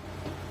 Yeah.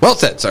 Well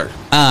said, sir.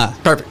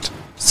 Perfect.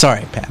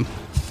 Sorry, Pam.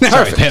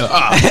 Perfect.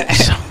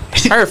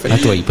 Perfect.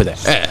 That's the way you put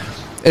that.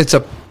 It's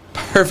a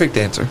perfect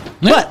answer.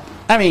 But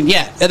I mean,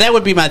 yeah, that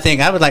would be my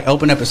thing. I would like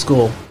open up a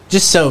school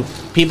just so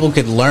people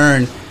could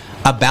learn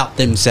about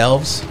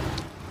themselves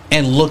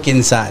and look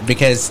inside,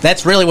 because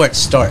that's really where it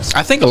starts.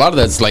 I think a lot of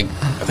that's like,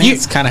 I think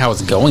it's kind of how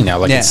it's going now.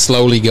 Like Yeah. it's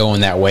slowly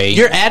going that way.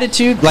 Your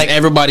attitude, like like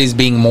everybody's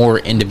being more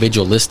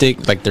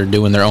individualistic, like they're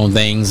doing their own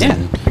things. Yeah.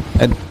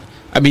 And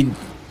I mean,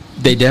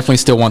 they definitely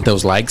still want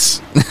those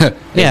likes.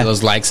 Yeah.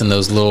 Those likes and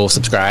those little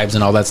subscribes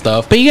and all that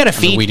stuff. but you got to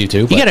I mean, feed. we do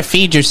too. You but- got to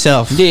feed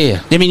yourself.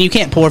 Yeah. I mean, you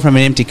can't pour from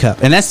an empty cup,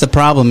 and that's the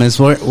problem. Is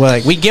we're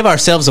like we give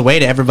ourselves away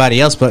to everybody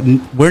else, but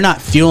we're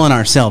not fueling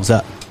ourselves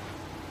up.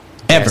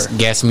 Ever.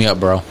 Gas me up,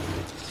 bro.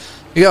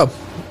 You go.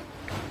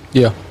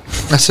 Yeah.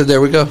 I said, there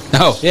we go.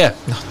 Oh, yeah.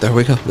 There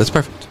we go. That's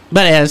perfect.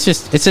 But yeah,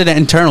 it's an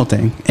internal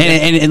thing,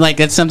 and like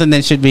that's something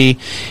that should be.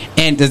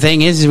 And the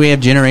thing is we have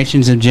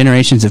generations and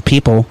generations of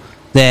people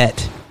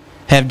that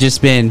have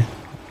just been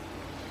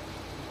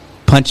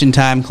punching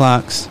time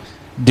clocks,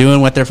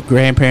 doing what their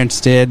grandparents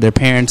did, their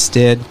parents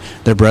did,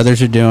 their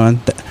brothers are doing.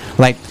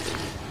 Like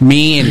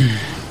me and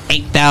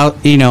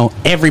 8,000,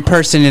 every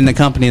person in the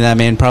company that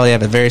I'm in probably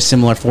have a very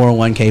similar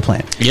 401k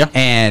plan. Yeah.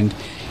 And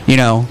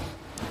no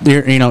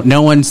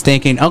one's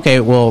thinking, okay,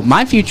 well,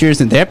 my future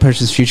isn't their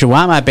person's future.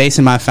 Why am I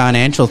basing my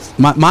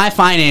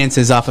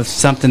finances off of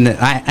something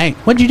that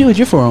what'd you do with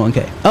your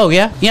 401k? Oh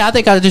yeah, I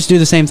think I'll just do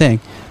the same thing.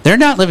 They're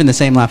not living the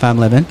same life I'm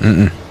living.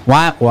 Mm-mm.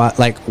 Why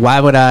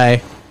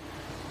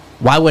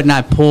wouldn't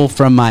I pull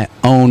from my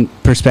own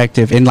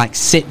perspective and like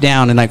sit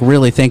down and like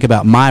really think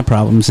about my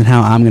problems and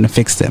how I'm going to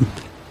fix them?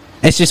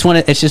 It's just one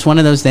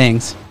of those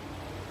things.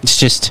 It's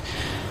just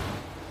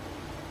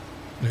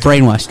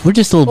brainwashed. We're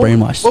just a little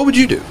brainwashed. What would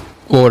you do?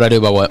 What would I do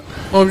about what?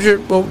 What would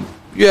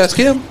you ask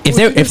him?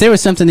 If there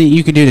was something that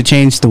you could do to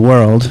change the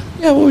world,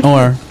 Yeah, what would you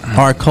or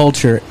our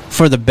culture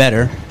for the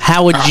better,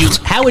 how would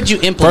you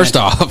implement? First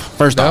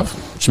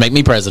off, just make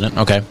me president.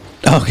 Okay.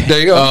 Okay. There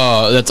you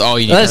go. That's all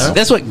you need.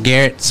 That's what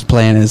Garrett's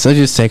plan is. He'll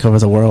just take over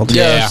the world.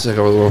 Yeah. let's take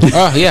over the world.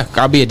 Oh yeah,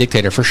 I'll be a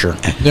dictator for sure.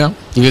 Yeah.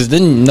 Because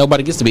then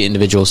nobody gets to be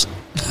individuals.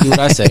 Do what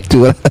I say. Do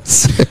what I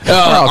say.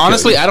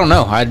 Honestly, I don't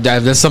know.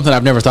 That's something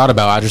I've never thought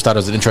about. I just thought it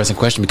was an interesting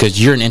question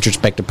because you're an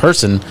introspective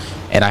person,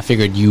 and I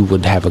figured you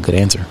would have a good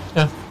answer.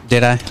 Yeah.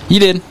 Did I? You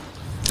did,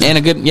 and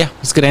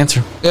it's a good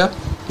answer. Yeah.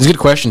 It's a good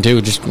question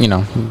too. Just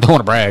don't want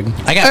to brag.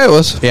 It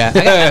was.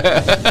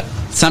 Yeah.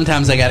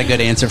 Sometimes I got a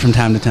good answer from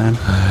time to time.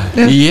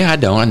 Yeah, I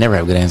don't. I never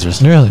have good answers.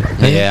 Really?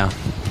 Yeah.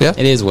 Yeah.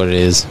 It is what it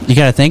is. You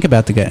got to think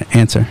about the good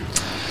answer.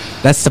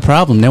 That's the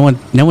problem. No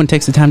one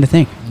takes the time to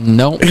think.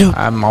 Nope.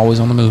 I'm always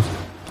on the move.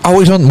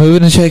 Always on the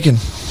moving and shaking.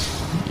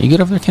 You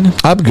good over there, Kenneth?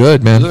 I'm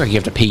good, You man. look like you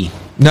have to pee.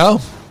 No.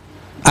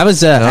 I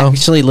was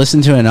actually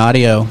listening to an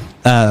audio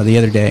the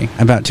other day,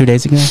 about 2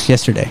 days ago.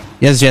 Yesterday.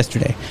 It was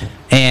yesterday.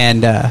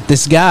 And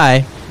this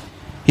guy,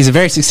 he's a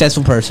very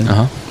successful person.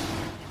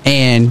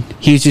 And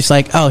he was just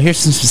like, oh, here's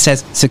some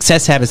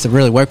success habits that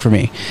really work for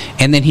me.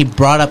 And then he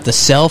brought up the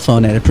cell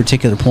phone at a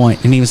particular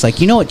point. And he was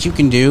like, you know what you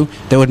can do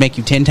that would make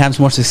you 10 times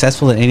more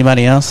successful than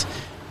anybody else?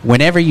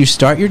 Whenever you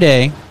start your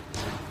day,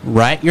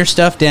 write your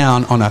stuff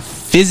down on a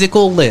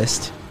physical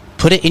list,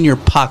 put it in your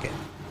pocket,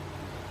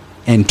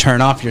 and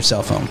turn off your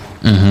cell phone.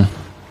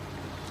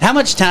 How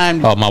much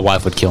time... Oh, my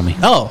wife would kill me.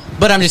 Oh,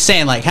 but I'm just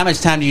saying, like, how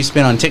much time do you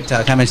spend on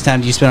TikTok? How much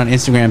time do you spend on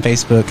Instagram,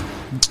 Facebook,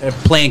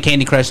 playing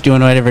Candy Crush,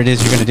 doing whatever it is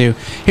you're going to do?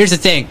 Here's the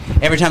thing.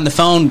 Every time the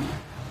phone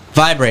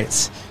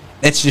vibrates,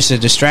 it's just a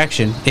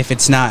distraction if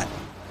it's not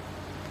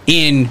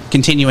in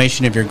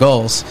continuation of your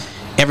goals.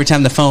 Every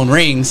time the phone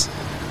rings,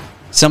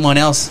 someone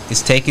else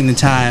is taking the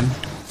time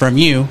from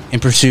you in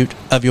pursuit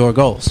of your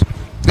goals.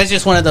 That's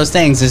just one of those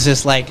things. It's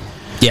just like...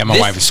 Yeah, my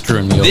wife is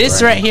screwing me over.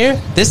 This right here,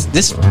 this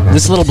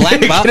little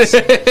black box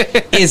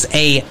is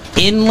a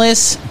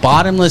endless,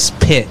 bottomless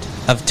pit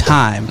of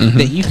time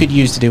that you could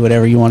use to do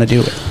whatever you want to do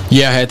with.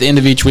 Yeah, at the end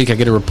of each week, I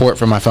get a report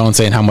from my phone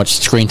saying how much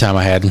screen time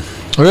I had.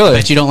 Really?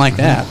 But you don't like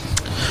that.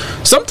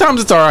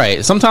 Sometimes it's all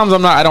right. Sometimes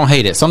I'm not. I don't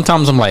hate it.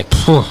 Sometimes I'm like,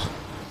 what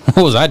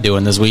was I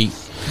doing this week?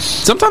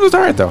 Sometimes it's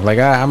all right though. Like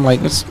I'm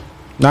like, it's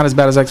not as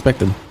bad as I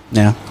expected.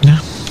 Yeah.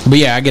 But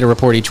yeah, I get a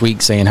report each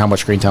week saying how much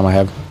screen time I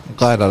have.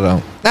 Glad I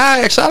don't.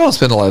 Actually, I don't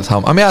spend a lot of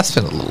time. I mean, I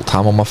spend a little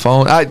time on my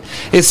phone.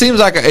 It seems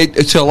like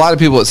to a lot of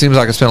people, it seems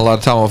like I spend a lot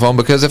of time on my phone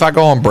because if I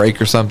go on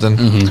break or something,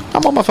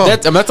 I'm on my phone.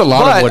 That's a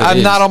lot of what it I'm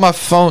is. not on my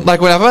phone.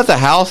 Like when I'm at the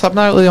house, I'm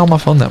not really on my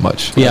phone that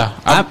much. Yeah.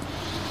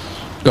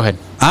 Go ahead.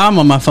 I'm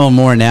on my phone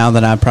more now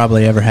than I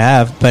probably ever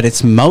have, but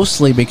it's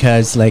mostly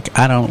because like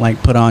I don't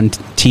like put on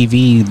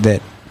TV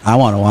that I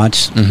want to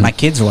watch. My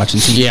kids are watching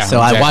TV, Yeah, so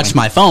exactly. I watch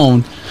my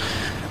phone,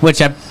 which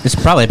it's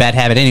probably a bad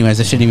habit anyways.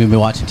 I shouldn't even be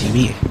watching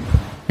TV.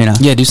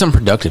 Yeah, do something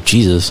productive.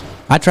 Jesus.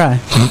 I try.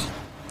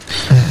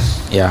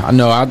 Yeah, I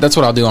know. That's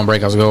what I'll do on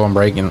break. I'll go on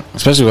break, and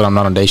especially when I'm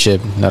not on day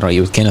shift. I don't eat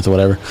with Kenneth or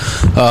whatever.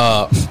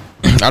 I'll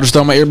just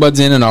throw my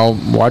earbuds in and I'll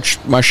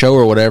watch my show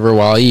or whatever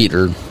while I eat.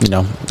 Or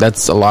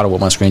that's a lot of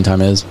what my screen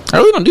time is. I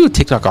really don't do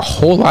TikTok a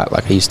whole lot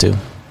like I used to.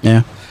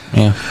 Yeah.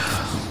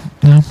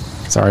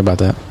 Sorry about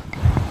that.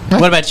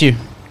 What about you?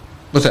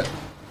 What's that?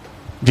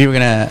 If you were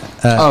gonna,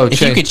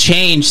 if you could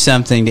change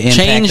something to impact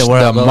Change the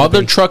world, the what would it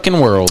mother be?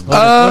 trucking world.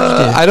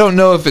 I don't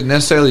know if it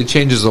necessarily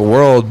changes the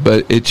world,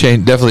 but it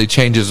definitely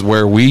changes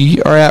where we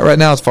are at right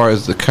now as far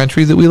as the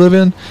country that we live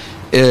in.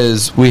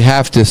 Is we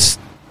have to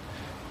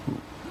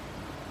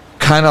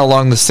kind of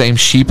along the same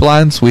sheep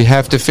lines. We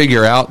have to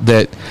figure out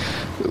that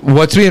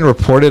what's being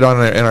reported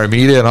on in our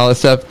media and all that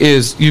stuff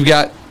is you've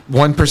got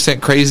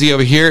 1% crazy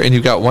over here and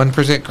you've got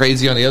 1%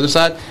 crazy on the other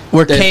side.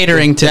 We're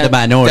catering to the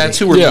minority. That's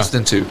who we're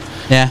listening to.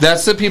 Yeah.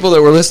 That's the people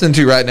that we're listening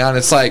to right now. And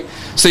it's like,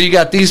 so you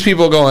got these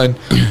people going,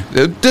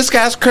 this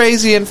guy's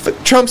crazy and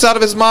Trump's out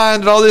of his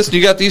mind and all this. And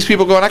you got these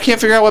people going, I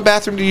can't figure out what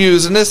bathroom to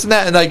use and this and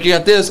that. And like you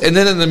got this. And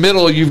then in the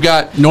middle, you've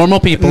got normal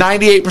people.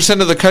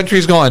 98% of the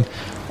country's going,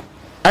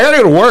 I got to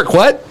go to work.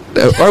 What?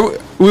 Are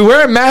we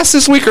wearing masks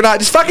this week or not?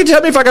 Just fucking tell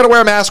me if I got to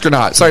wear a mask or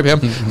not. Sorry, Pam.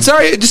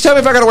 Sorry, just tell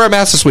me if I got to wear a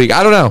mask this week.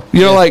 I don't know.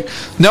 You know, like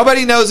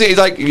nobody knows.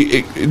 Like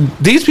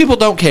these people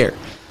don't care.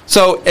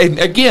 So and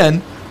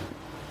again,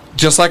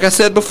 just like I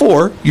said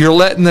before, you're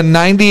letting the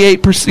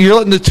 98%, you're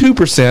letting the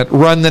 2%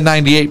 run the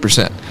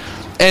 98%,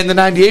 and the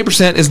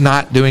 98% is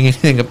not doing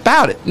anything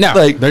about it. No,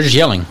 like they're just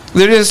yelling.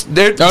 They're just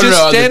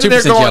standing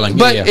there going. Yelling.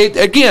 But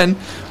again.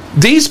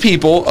 These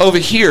people over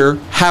here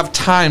have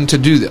time to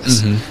do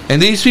this.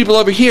 And these people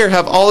over here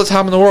have all the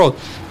time in the world.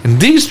 And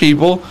these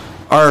people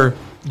are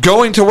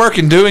going to work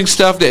and doing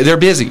stuff. They're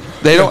busy.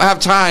 They don't have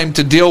time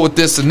to deal with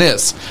this and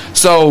this.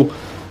 So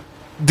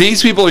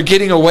these people are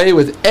getting away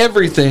with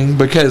everything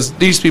because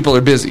these people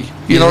are busy.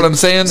 You know what I'm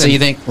saying? So you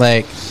think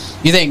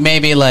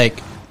maybe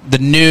like the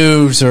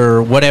news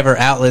or whatever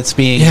outlets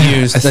being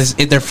used,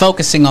 they're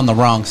focusing on the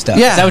wrong stuff.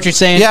 Yeah. Is that what you're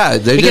saying? Yeah.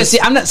 Because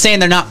I'm not saying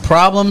they're not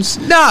problems.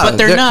 No, but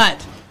they're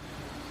not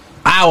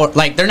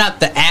they're not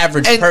the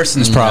average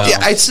person's problem.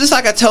 Yeah, it's just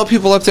like I tell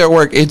people up there at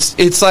work.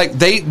 It's like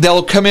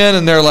they'll come in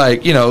and they're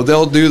like,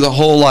 they'll do the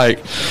whole like,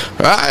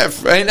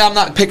 and I'm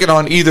not picking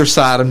on either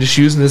side. I'm just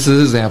using this as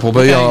an example.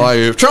 But like,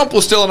 if Trump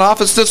was still in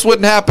office, this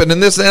wouldn't happen.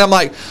 And I'm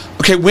like,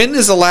 okay, when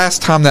is the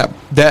last time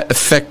that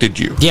affected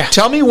you? Yeah.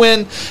 Tell me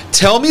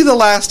the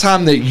last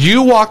time that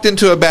you walked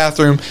into a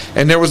bathroom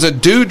and there was a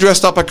dude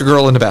dressed up like a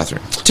girl in the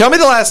bathroom. Tell me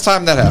the last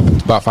time that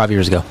happened. About 5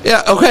 years ago.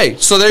 Yeah. Okay.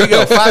 So there you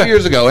go. 5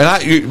 years ago.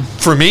 And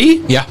for me.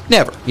 Yeah.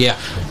 Never. Yeah.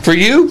 For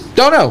you?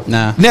 Don't know.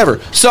 Nah. Never.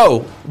 So,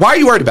 why are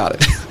you worried about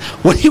it?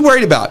 What are you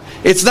worried about?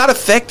 It's not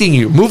affecting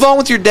you. Move on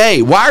with your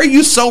day. Why are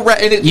you so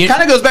and it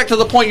kind of goes back to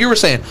the point you were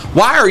saying.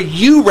 Why are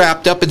you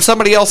wrapped up in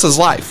somebody else's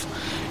life?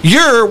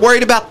 You're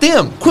worried about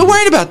them. Quit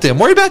worrying about them.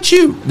 Worry about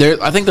you.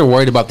 I think they're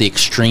worried about the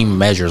extreme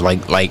measures,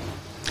 like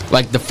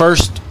the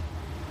first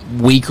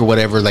week or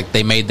whatever. Like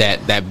they made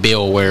that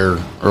bill or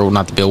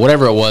not the bill,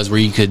 whatever it was, where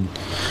you could,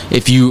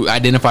 if you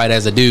identified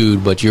as a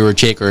dude but you were a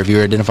chick, or if you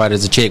were identified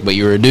as a chick but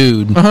you were a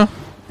dude,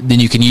 then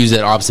you can use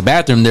that opposite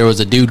bathroom. There was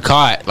a dude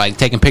caught like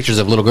taking pictures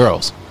of little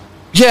girls.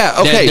 Yeah.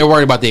 Okay. They're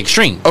worried about the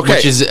extreme. Okay.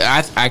 Which is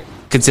I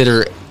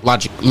consider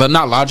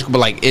not logical, but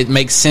like it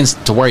makes sense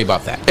to worry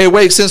about that. It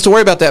makes sense to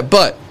worry about that,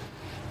 but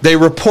they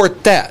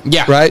report that.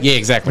 Yeah. Right? Yeah,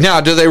 exactly.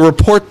 Now, do they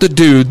report the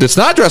dude that's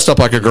not dressed up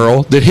like a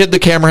girl, that hid the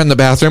camera in the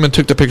bathroom and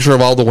took the picture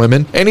of all the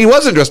women, and he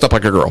wasn't dressed up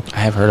like a girl? I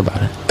have heard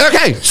about it.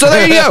 Okay, so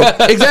there you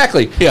go.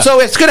 Exactly. Yeah. So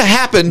it's going to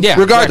happen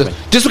regardless.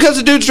 Exactly. Just because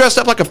the dude's dressed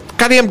up like a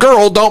goddamn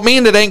girl don't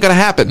mean it ain't going to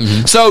happen.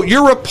 So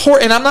your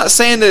report, and I'm not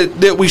saying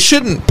that we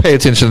shouldn't pay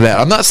attention to that.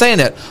 I'm not saying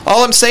that.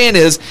 All I'm saying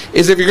is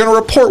if you're going to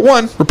report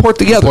one, report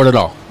the other. Report it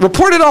all.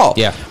 Report it all.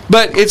 Yeah.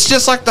 But it's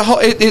just like the whole,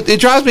 it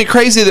drives me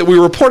crazy that we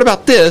report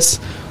about this,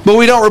 but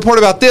we don't report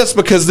about this,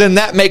 because then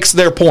that makes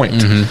their point.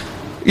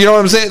 You know what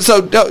I'm saying? So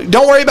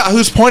don't worry about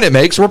whose point it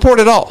makes. Report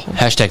it all.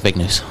 Hashtag fake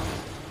news.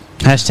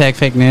 Hashtag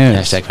fake news.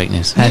 Hashtag fake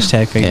news.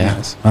 Hashtag fake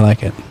news. I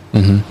like it.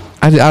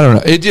 I don't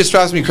know. It just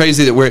drives me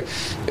crazy that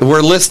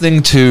we're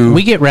listening to.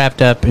 We get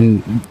wrapped up in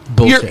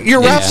bullshit.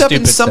 You're wrapped up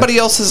in Stupid somebody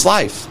stuff. else's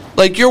life.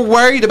 Like, you're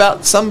worried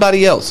about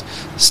somebody else.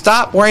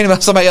 Stop worrying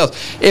about somebody else.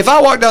 If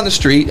I walk down the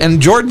street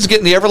and Jordan's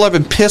getting the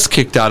ever-loving piss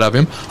kicked out of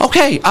him,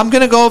 okay, I'm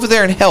going to go over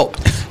there and help.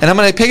 And I'm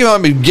going to pick him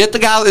up and get the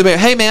guy,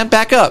 hey, man,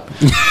 back up.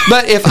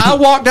 But if I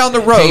walk down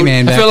the road... Hey,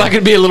 man, I feel like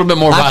it'd be a little bit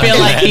more violent. I feel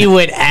like he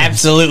would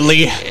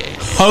absolutely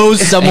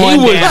hose someone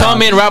He would down.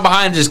 come in right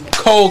behind and just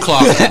cold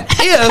clock him.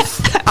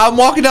 If I'm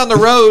walking down the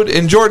road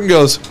and Jordan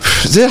goes,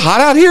 is it hot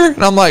out here?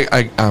 And I'm like,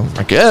 I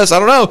guess, I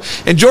don't know.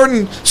 And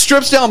Jordan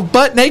strips down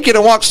butt naked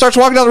and starts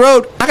walking down the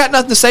road. I got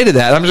nothing to say to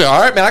that. I'm just like,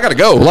 all right, man, I got to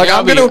go. Like,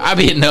 I'll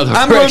be another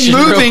I'm direction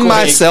real removing quick.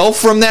 myself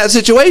from that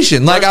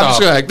situation. Like, First I'm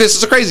just off- like, this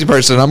is a crazy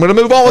person. I'm going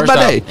to move on with First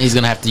my off, day. he's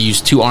going to have to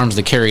use 2 arms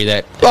to carry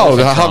that.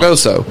 Oh, how go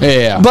so?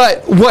 Yeah.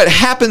 But what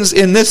happens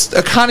in this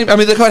economy,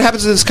 what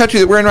happens in this country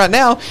that we're in right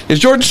now is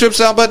Jordan strips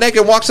down butt naked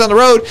and walks down the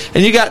road,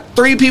 and you got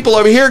 3 people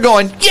over here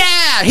going,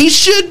 yeah, he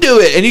should do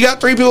it. And you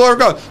got 3 people over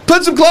going,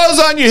 put some clothes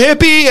on, you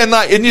hippie. And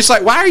you're just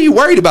like, why are you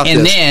worried about And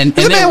this? then,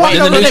 There's a man walking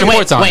down the road.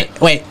 reports on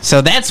it. wait.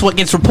 So that's what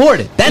gets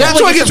reported.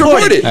 That's what gets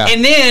reported. Yeah.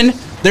 And then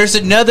there's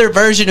another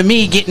version of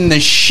me getting the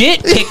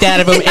shit kicked out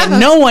of him, and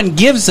no one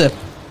gives a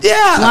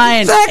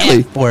flying exactly.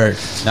 F word.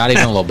 Not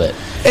even a little bit.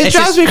 It It's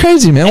drives just- me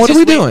crazy, man. It's What are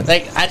just we weird.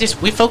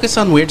 doing? We focus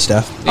on weird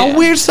stuff. On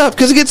weird stuff.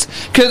 Because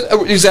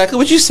exactly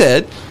what you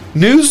said,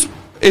 news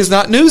is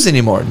not news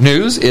anymore.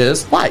 News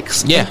is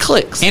likes and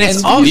clicks. And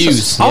it's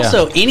views.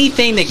 also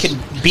anything that could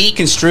be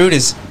construed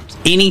as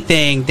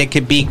anything that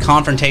could be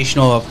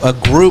confrontational of a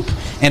group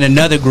and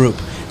another group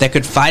that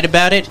could fight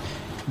about it.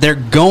 They're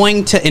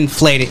going to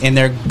inflate it, and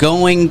they're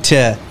going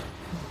to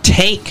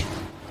take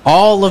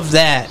all of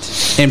that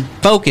and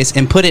focus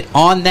and put it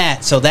on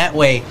that, so that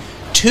way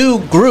 2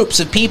 groups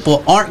of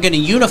people aren't going to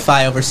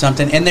unify over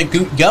something, and the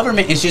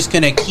government is just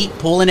going to keep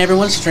pulling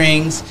everyone's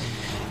strings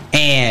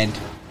and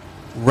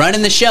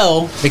running the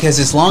show, because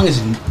as long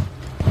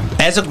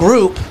as a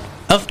group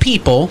of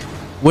people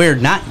we're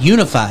not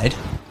unified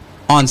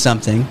on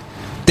something,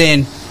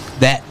 then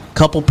that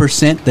couple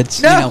percent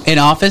that's in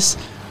office,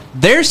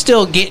 they're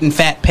still getting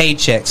fat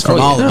paychecks from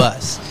all of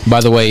us.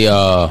 By the way,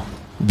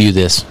 view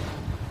this.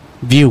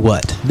 View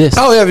what? This.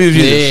 Oh, yeah, view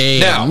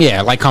this. Yeah,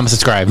 Now, like, comment,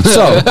 subscribe.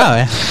 so,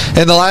 yeah.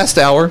 in the last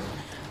hour,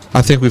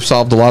 I think we've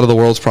solved a lot of the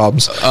world's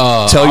problems.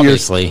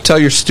 Obviously. Tell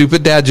your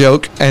stupid dad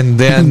joke, and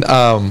then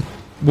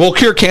we'll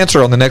cure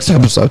cancer on the next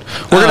episode.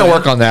 We're going to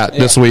work on that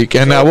this week,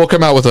 and we'll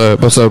come out with an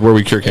episode where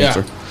we cure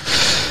cancer.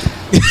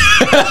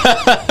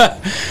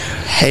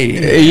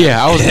 Hey,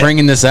 yeah, I was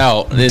bringing this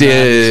out.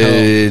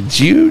 did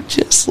you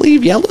just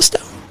leave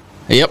Yellowstone?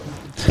 Yep.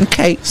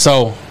 Okay.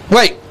 So,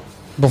 Wait,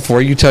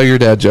 before you tell your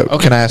dad joke,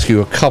 can I ask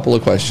you a couple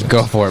of questions?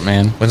 go for it,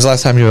 man. When's the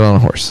last time you were on a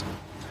horse?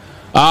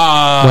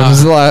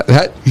 When's the last?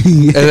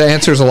 The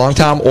answer is a long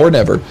time or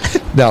never.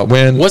 No,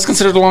 when? What's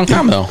considered a long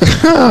time, though?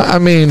 I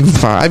mean,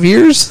 5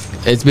 years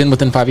It's been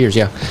within 5 years,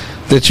 yeah.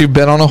 that you've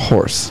been on a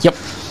horse. Yep.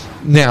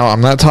 Now, I'm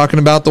not talking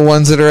about the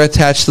ones that are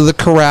attached to the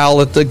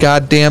corral at the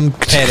goddamn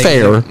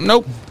fair.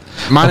 Nope.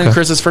 Mine and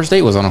Chris's first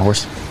date was on a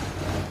horse.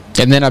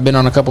 And then I've been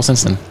on a couple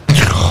since then.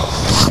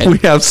 We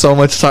have so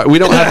much time. We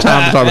don't have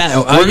time to talk about it.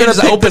 We're going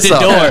to open the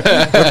door.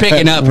 We're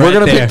picking up. We're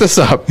going to pick this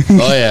up.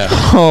 Oh, yeah.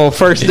 Oh,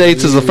 first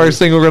dates is the first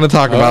thing we're going to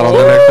talk about on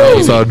the next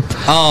episode.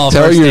 Oh,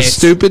 Tell first your dates.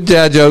 stupid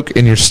dad joke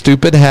and your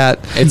stupid hat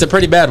It's a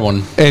pretty bad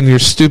one. and your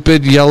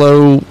stupid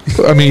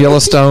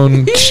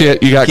Yellowstone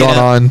shit you got going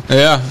on.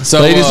 Yeah.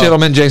 So, Ladies and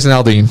gentlemen, Jason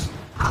Aldean.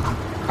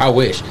 I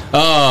wish.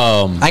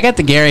 I got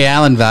the Gary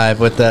Allen vibe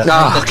with the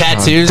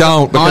tattoos.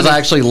 Don't, because on I it.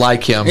 actually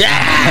like him.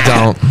 Yeah.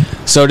 Don't.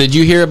 So, did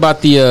you hear about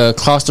the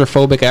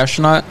claustrophobic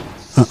astronaut?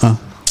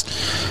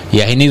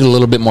 Yeah, he needed a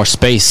little bit more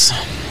space.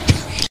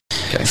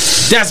 Okay.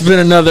 That's been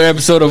another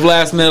episode of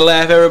Last Minute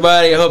Laugh,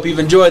 everybody. I hope you've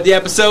enjoyed the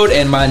episode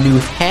and my new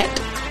hat.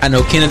 I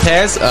know Kenneth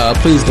has.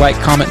 Please like,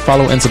 comment,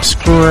 follow, and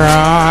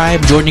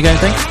subscribe. Jordan, you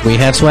got anything? We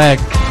have swag.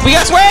 We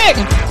got swag.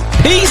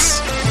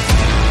 Peace.